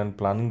fertilizer and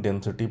planting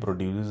density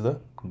produces the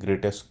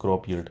greatest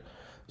crop yield.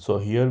 So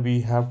here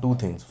we have two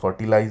things,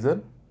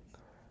 fertilizer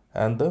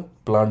and the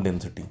plant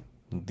density.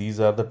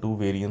 These are the two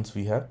variants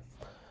we have.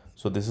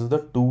 So this is the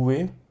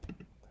two-way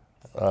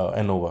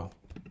ANOVA.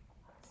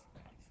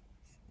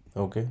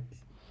 Okay,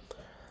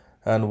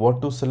 and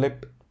what to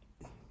select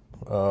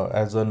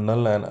as a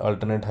null and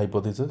alternate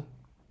hypothesis?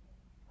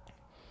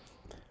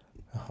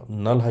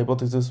 Null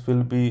hypothesis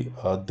will be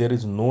there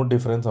is no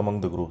difference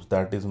among the groups,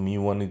 that is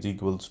mu1 is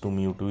equals to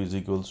mu2 is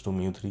equals to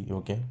mu3.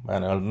 Okay,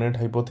 and alternate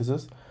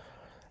hypothesis,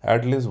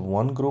 at least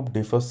one group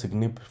differs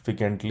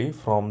significantly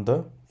from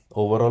the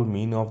overall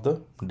mean of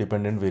the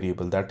dependent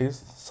variable, that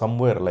is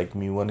somewhere like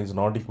mu1 is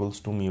not equals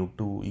to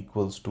mu2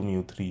 equals to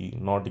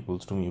mu3 not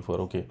equals to mu4.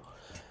 Okay,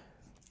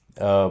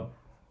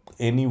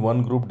 any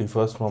one group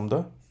differs from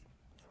the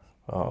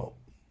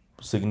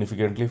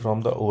significantly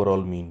from the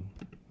overall mean.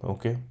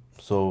 Okay,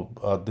 so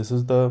this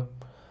is the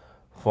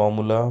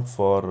formula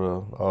for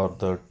or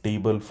the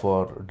table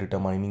for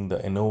determining the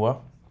ANOVA.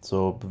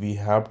 So we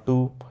have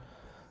to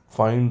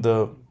find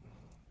the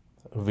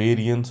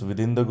variance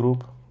within the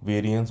group,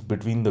 variance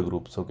between the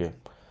groups. Okay,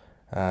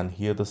 and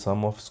here the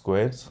sum of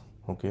squares.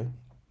 Okay,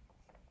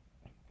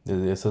 this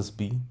is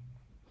SSB,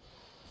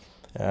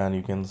 and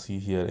you can see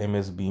here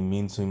MSB,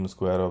 mean sum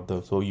square of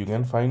the. So you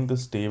can find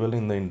this table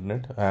in the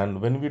internet,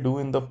 and when we do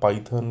in the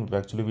Python,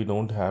 actually we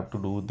don't have to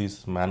do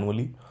this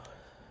manually,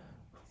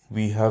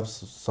 we have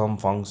some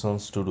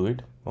functions to do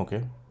it.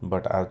 Okay,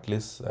 but at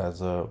least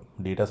as a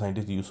data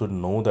scientist you should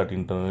know that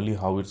internally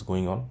how it's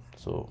going on.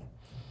 So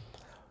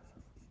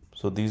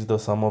these are the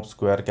sum of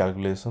square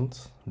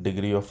calculations,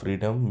 degree of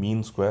freedom,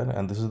 mean square,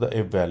 and this is the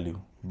F value.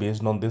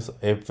 Based on this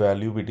F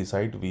value we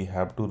decide we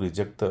have to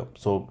reject the,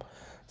 so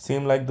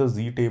same like the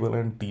Z table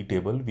and T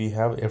table, we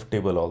have F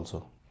table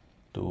also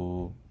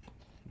to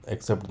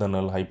accept the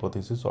null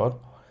hypothesis or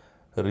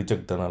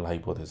reject the null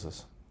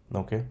hypothesis.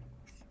 Okay,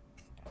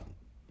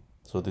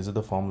 so this is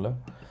the formula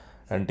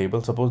and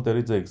table. Suppose there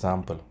is an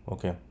example.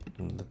 Okay,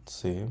 let's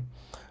say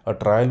a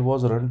trial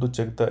was run to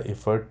check the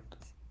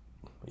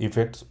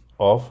effects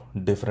of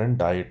different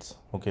diets.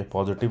 Okay,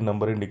 positive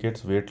number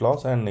indicates weight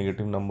loss and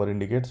negative number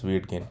indicates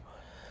weight gain.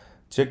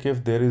 Check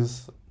if there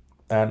is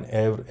an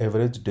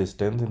average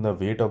distance in the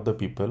weight of the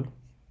people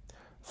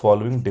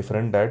following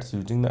different diets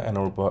using the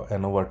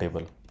ANOVA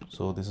table.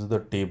 So this is the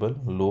table: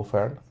 low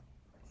fat,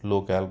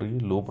 low calorie,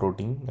 low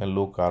protein, and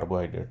low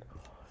carbohydrate.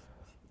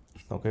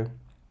 Okay,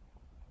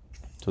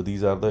 so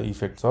these are the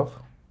effects of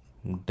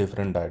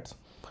different diets.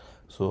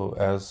 So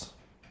as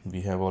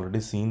we have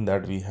already seen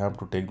that we have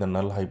to take the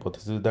null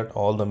hypothesis that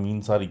all the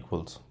means are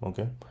equals.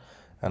 Okay,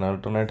 an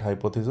alternate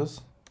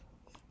hypothesis,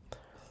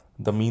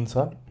 the means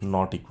are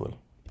not equal.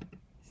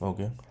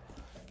 Okay,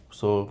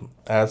 so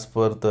as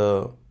per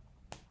the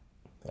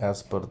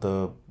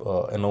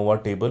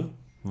ANOVA table,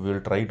 we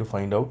will try to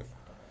find out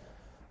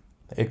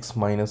x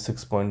minus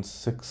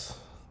 6.6.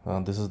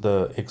 This is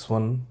the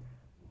x1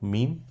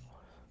 mean,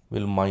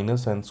 will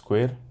minus n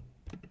square.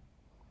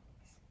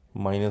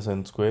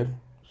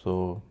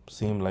 So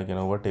same like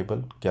ANOVA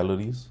table,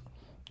 calories,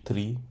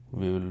 3,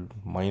 we will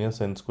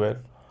minus n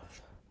square,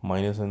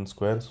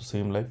 so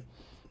same like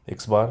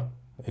x bar.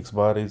 X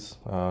bar is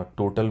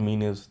total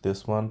mean is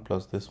this one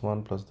plus this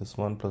one plus this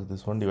one plus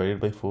this one divided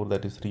by 4,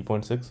 that is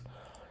 3.6.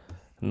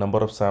 Number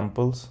of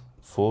samples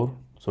 4,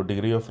 so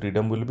degree of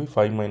freedom will be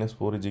 5 minus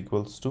 4 is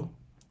equals to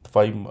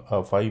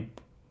 5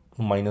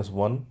 minus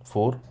 1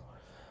 4.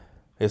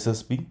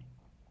 SSB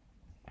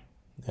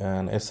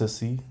and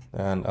SSC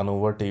and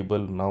ANOVA table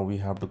now we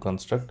have to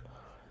construct.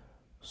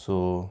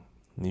 So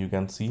you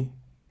can see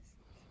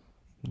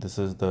this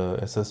is the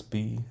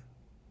SSP,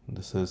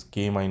 this is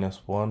k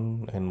minus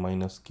 1 n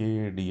minus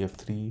k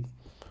df3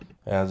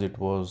 as it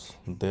was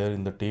there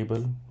in the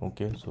table.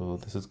 Okay, so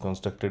this is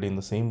constructed in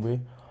the same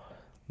way.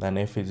 Then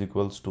F is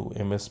equals to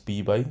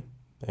MSP by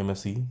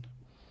MSE,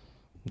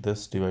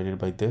 this divided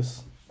by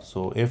this.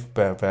 So F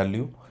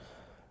value,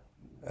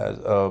 as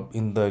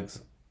in the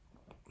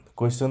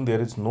question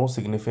there is no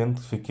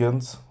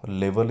significance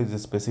level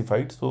is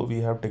specified, so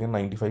we have taken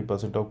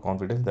 95% of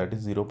confidence, that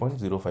is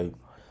 0.05.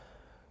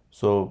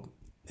 so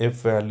F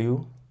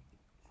value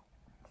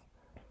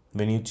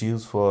when you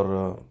choose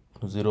for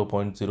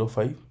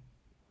 0.05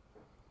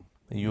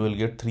 you will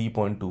get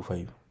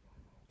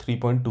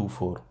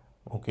 3.24.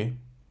 Okay,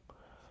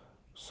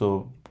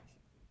 so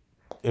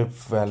F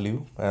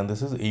value, and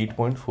this is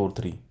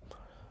 8.43.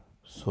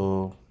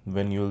 so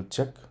when you will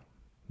check,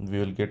 we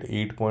will get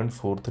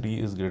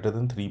 8.43 is greater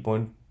than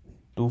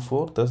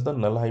 3.24, thus the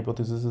null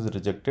hypothesis is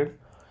rejected,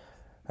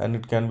 and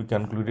it can be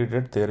concluded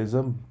that there is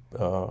a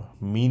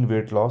mean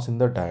weight loss in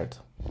the diet.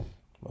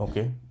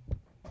 Okay,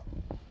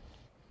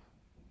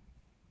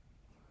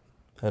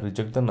 I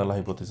reject the null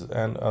hypothesis,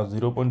 and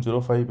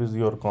 0.05 is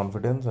your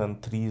confidence,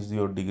 and 3 is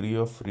your degree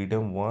of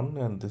freedom 1,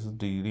 and this is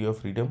degree of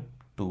freedom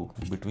 2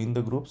 between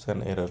the groups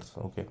and errors.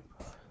 Okay,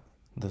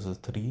 this is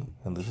 3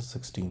 and this is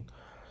 16,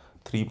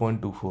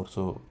 3.24.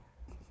 so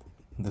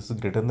this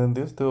is greater than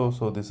this though,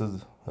 so this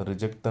is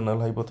reject the null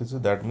hypothesis.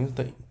 That means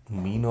the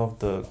mean of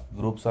the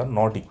groups are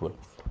not equal.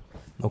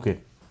 Okay,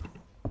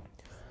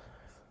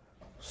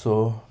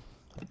 so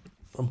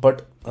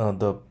but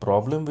the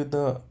problem with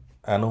the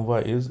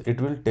ANOVA is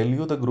it will tell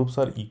you the groups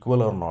are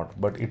equal or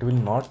not, but it will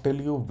not tell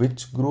you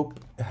which group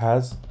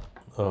has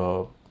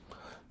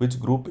which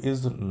group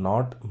is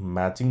not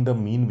matching the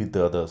mean with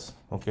the others.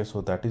 Okay,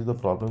 so that is the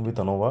problem with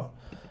ANOVA.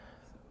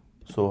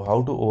 So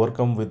how to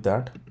overcome with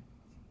that?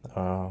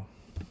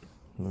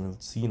 We'll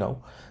see now.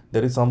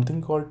 There is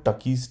something called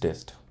Tukey's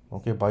test.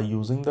 Okay, by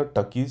using the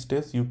Tukey's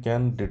test you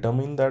can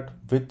determine that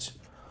which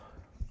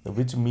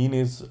mean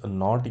is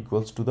not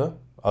equals to the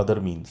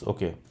other means.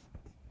 Okay,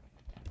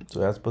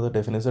 so as per the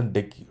definition,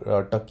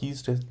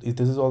 Tukey's test,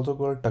 this is also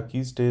called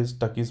Tukey's test,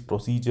 Tukey's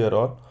procedure,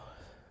 or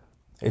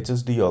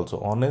HSD also,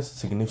 honest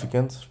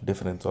significance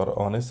difference or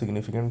honest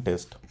significant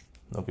test.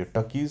 Okay,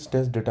 Tukey's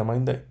test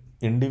determine the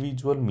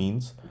individual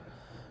means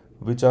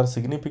which are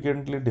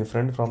significantly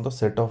different from the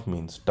set of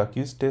means.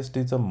 Tukey's test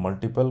is a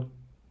multiple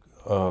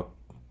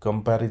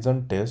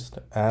comparison test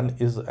and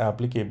is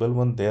applicable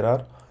when there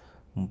are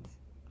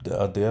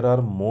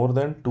more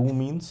than two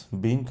means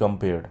being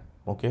compared.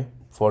 Okay,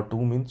 for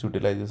two means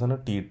utilization a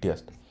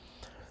t-test,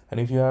 and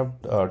if you have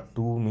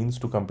two means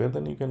to compare,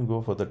 then you can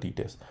go for the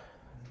t-test.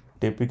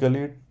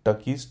 Typically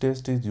Tukey's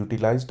test is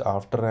utilized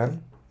after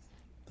an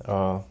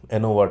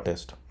ANOVA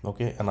test.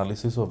 Okay,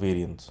 analysis of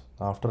variance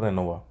after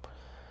ANOVA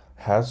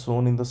has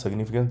shown in the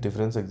significance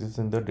difference exists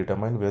in the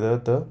determine where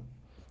the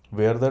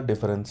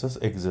differences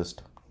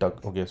exist.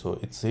 Okay, so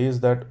it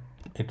says that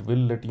it will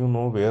let you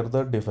know where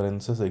the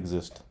differences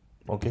exist.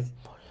 Okay,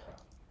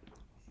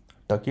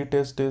 Tukey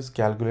test is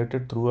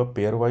calculated through a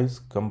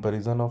pairwise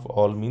comparison of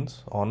all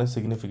means. Honest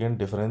significant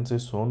difference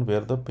is shown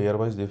where the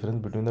pairwise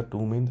difference between the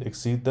two means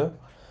exceed the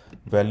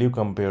value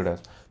compared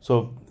as.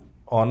 So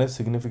honest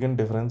significant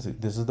difference,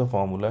 this is the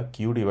formula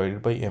Q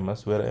divided by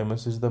MS, where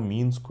MS is the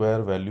mean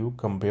square value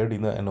compared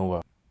in the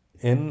ANOVA.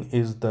 N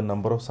is the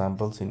number of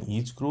samples in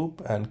each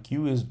group, and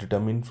Q is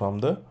determined from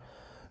the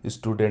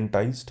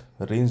studentized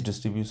range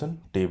distribution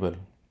table.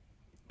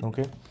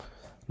 Okay,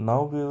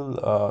 now we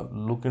will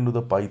look into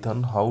the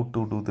Python how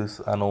to do this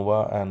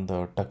ANOVA and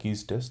the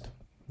Tukey's test.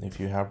 If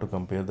you have to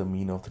compare the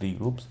mean of three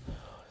groups,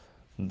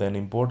 then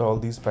import all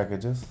these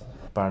packages: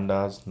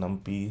 pandas,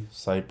 numpy,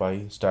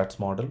 scipy, stats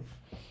model,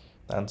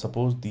 and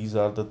suppose these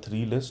are the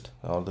three list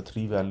or the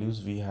three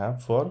values we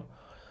have for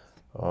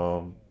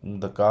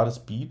the car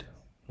speed.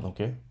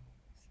 Okay,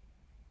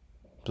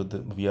 so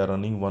we are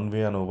running one way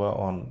ANOVA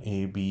on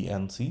A, B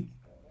and C,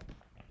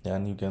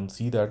 and you can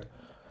see that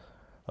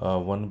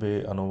one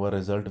way ANOVA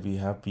result we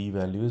have p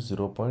value is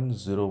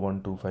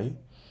 0.0125.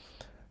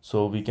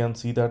 so we can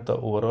see that the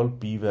overall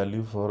p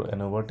value for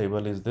ANOVA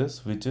table is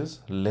this, which is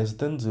less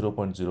than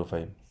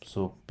 0.05.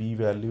 so p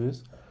value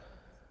is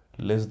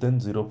less than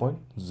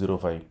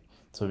 0.05.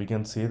 so we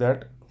can say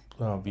that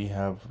we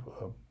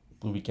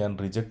can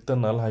reject the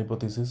null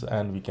hypothesis,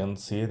 and we can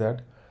say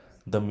that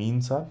the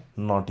means are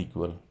not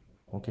equal.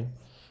 Okay,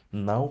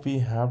 now we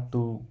have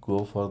to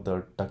go for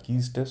the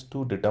Tukey's test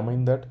to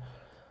determine that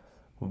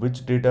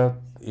which data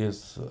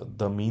is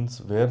the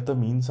means where the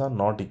means are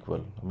not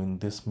equal. I mean,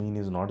 this mean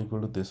is not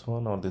equal to this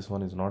one, or this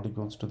one is not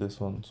equals to this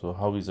one. So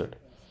how is it?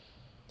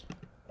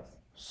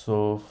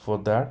 So for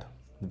that,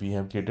 we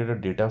have created a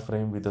data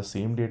frame with the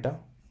same data,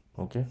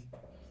 okay,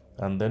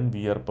 and then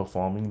we are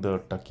performing the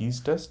Tukey's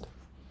test,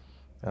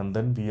 and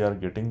then we are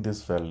getting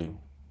this value,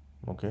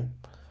 okay.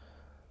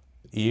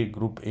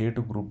 Group A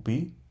to group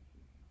B,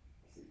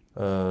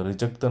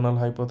 reject the null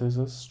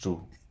hypothesis,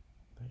 true.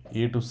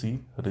 A to C,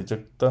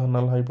 reject the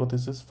null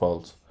hypothesis,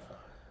 false.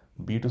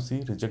 B to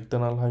C, reject the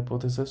null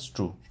hypothesis,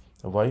 true.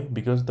 Why?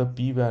 Because the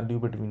p-value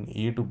between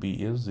A to B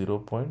is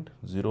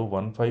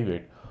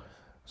 0.0158.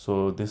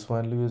 So this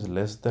value is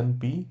less than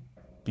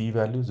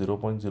p-value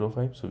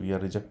 0.05. So we are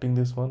rejecting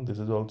this one. This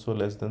is also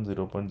less than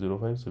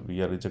 0.05. So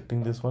we are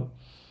rejecting this one.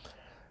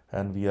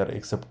 And we are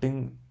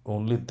accepting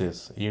only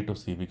this A to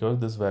C because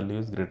this value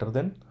is greater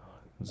than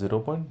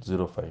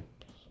 0.05.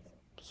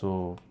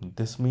 So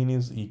this mean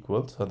is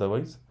equals,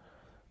 otherwise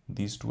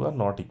these two are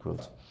not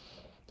equals.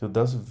 So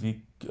thus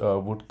we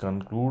would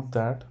conclude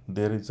that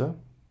there is a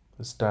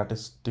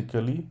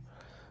statistically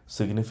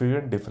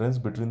significant difference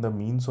between the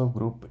means of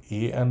group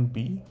A and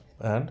B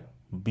and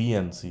B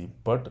and C,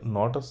 but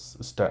not a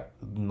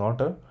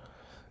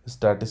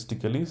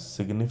statistically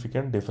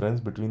significant difference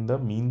between the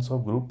means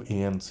of group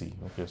A and C.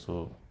 Okay,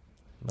 so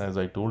as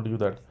I told you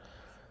that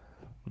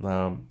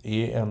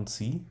A and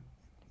C,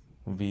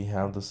 we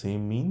have the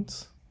same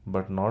means,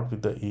 but not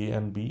with the A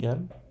and B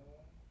and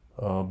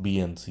B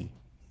and C.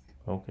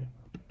 Okay.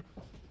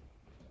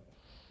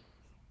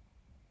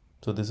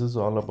 So this is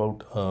all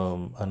about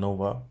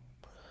ANOVA.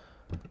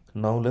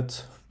 Now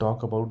let's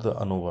talk about the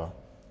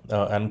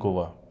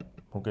ANCOVA.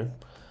 Okay.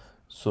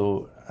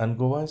 So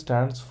ANCOVA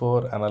stands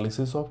for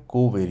analysis of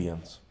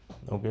covariance.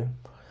 Okay.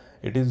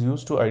 It is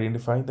used to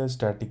identify the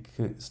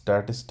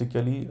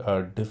statistically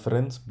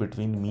difference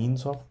between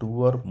means of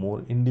two or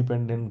more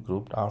independent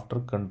groups after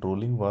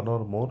controlling one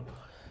or more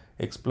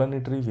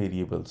explanatory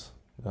variables.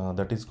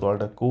 That is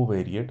called a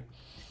covariate.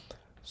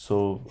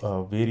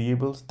 So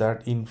variables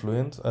that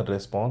influence a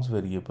response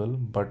variable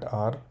but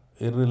are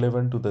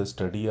irrelevant to the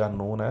study are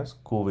known as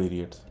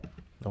covariates.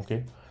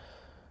 Okay.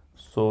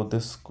 So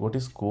this, what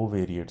is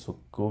covariate? So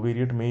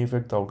covariate may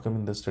affect the outcome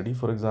in the study.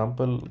 For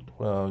example,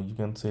 you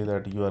can say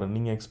that you are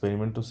running an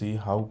experiment to see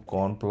how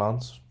corn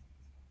plants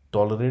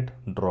tolerate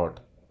drought.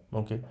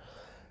 Okay.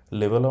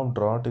 Level of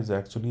drought is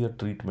actually a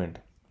treatment,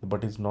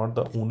 but it's not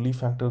the only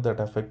factor that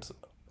affects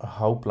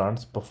how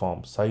plants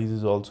perform. Size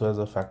is also as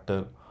a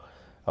factor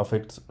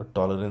affects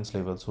tolerance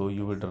level. So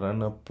you would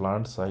run a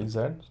plant size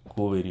and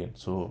covariant.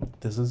 So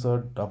this is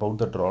about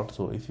the drought.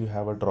 So if you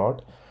have a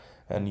drought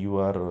and you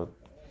are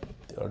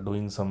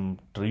doing some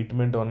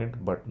treatment on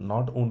it, but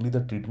not only the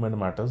treatment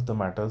matters, the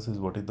matters is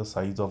what is the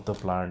size of the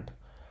plant.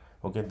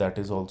 Okay, that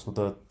is also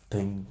the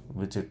thing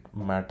which it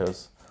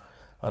matters.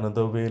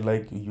 Another way,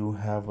 like you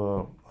have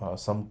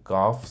some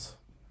calves,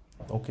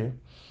 okay,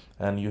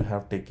 and you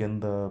have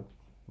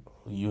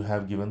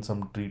given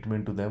some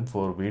treatment to them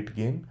for weight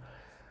gain,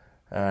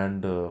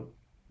 and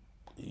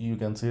you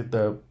can say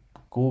the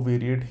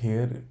covariate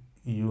here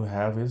you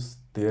have is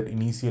their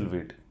initial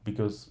weight,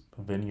 because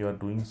when you are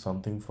doing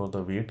something for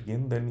the weight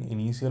gain, then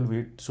initial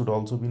weight should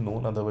also be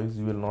known, otherwise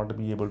you will not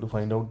be able to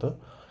find out the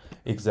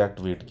exact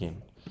weight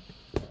gain.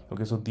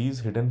 Okay, so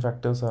these hidden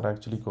factors are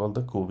actually called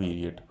the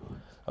covariate.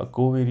 A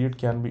covariate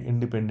can be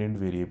independent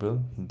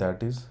variable,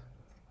 that is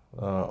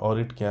or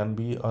it can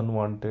be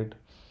unwanted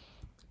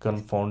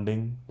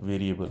confounding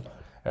variable.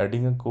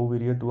 Adding a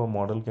covariate to a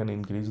model can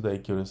increase the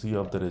accuracy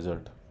of the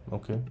result.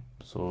 Okay,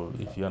 so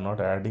if you are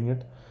not adding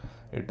it,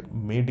 it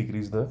may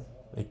decrease the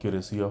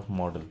accuracy of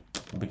model,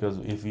 because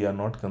if we are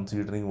not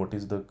considering what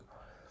is the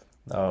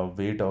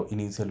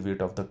initial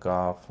weight of the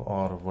calf,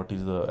 or what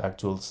is the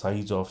actual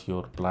size of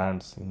your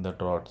plants in the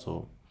drought.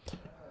 So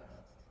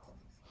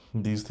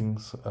these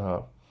things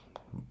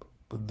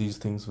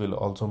will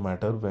also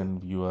matter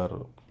when you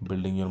are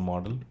building your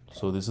model.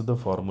 So this is the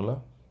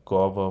formula: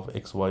 cov of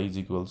xy is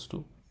equals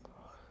to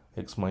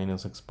x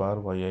minus x bar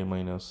yi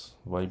minus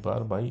y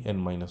bar by n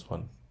minus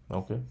 1.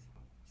 Okay,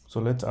 so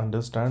let's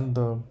understand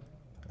the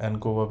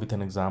ANCOVA with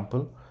an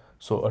example.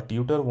 So a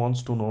tutor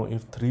wants to know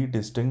if three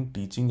distinct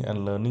teaching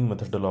and learning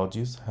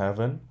methodologies have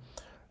an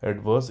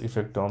adverse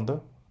effect on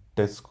the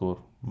test score,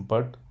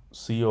 but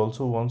she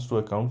also wants to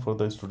account for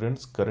the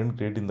student's current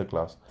grade in the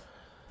class.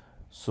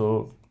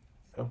 So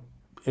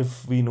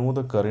if we know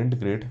the current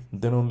grade,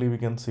 then only we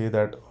can say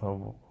that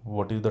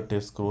what is the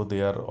test score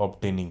they are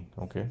obtaining.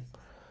 Okay,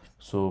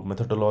 so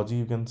methodology,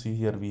 you can see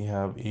here we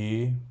have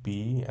A,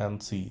 B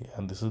and C,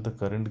 and this is the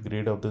current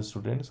grade of the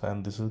students,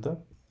 and this is the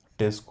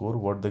test score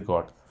what they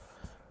got.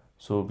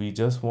 So we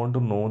just want to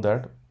know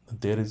that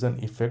there is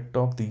an effect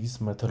of these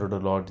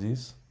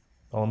methodologies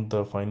on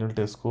the final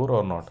test score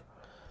or not.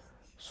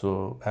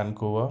 So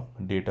ANCOVA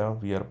data,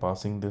 we are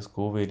passing this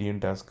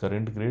covariant as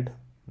current grade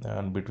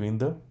and between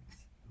the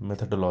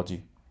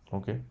methodology.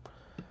 Okay,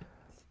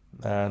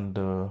 and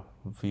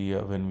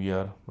when we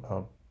are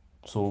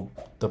so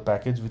the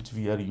package which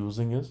we are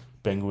using is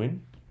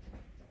Penguin.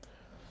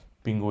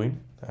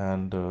 penguin,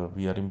 and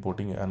we are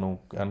importing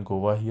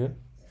ANCOVA here.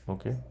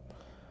 Okay,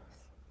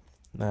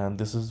 and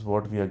this is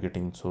what we are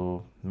getting.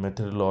 So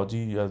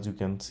methodology, as you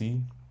can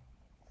see,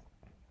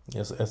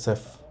 is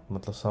SF,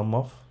 matlab sum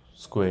of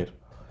square,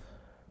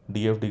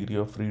 df degree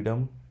of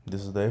freedom,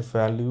 this is the f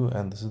value,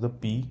 and this is the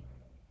p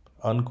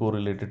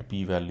uncorrelated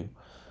p value,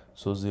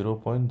 so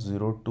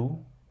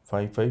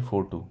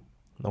 0.025542.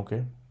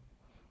 okay,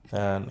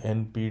 and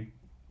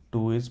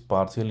np2 is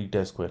partial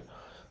eta square,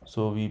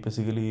 so we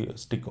basically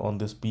stick on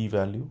this p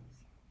value.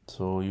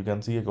 So you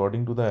can see,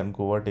 according to the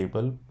ANCOVA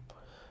table,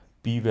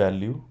 p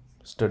value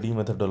study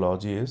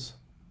methodology is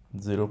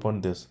 0.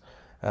 This,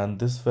 and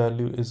this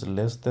value is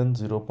less than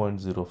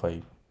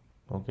 0.05.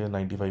 okay,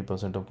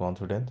 95% of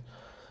confidence.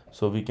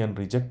 So we can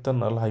reject the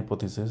null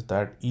hypothesis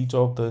that each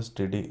of the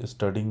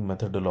studying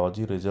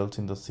methodology results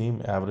in the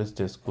same average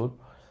test score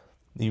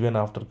even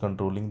after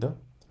controlling the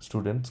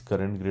student's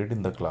current grade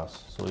in the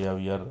class. So yeah,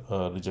 we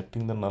are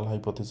rejecting the null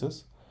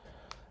hypothesis.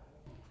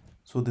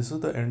 So this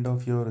is the end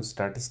of your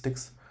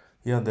statistics.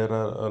 Yeah, there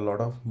are a lot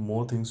of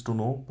more things to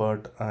know,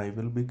 but I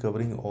will be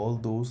covering all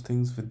those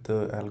things with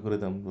the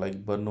algorithm,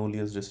 like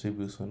Bernoulli's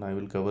distribution I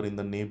will cover in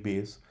the Naive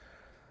Bayes,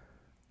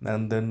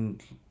 and then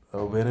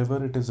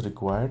wherever it is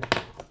required,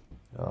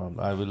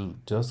 I will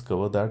just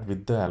cover that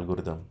with the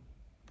algorithm.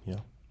 Yeah,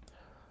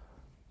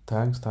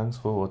 thanks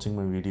for watching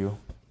my video.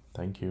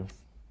 Thank you.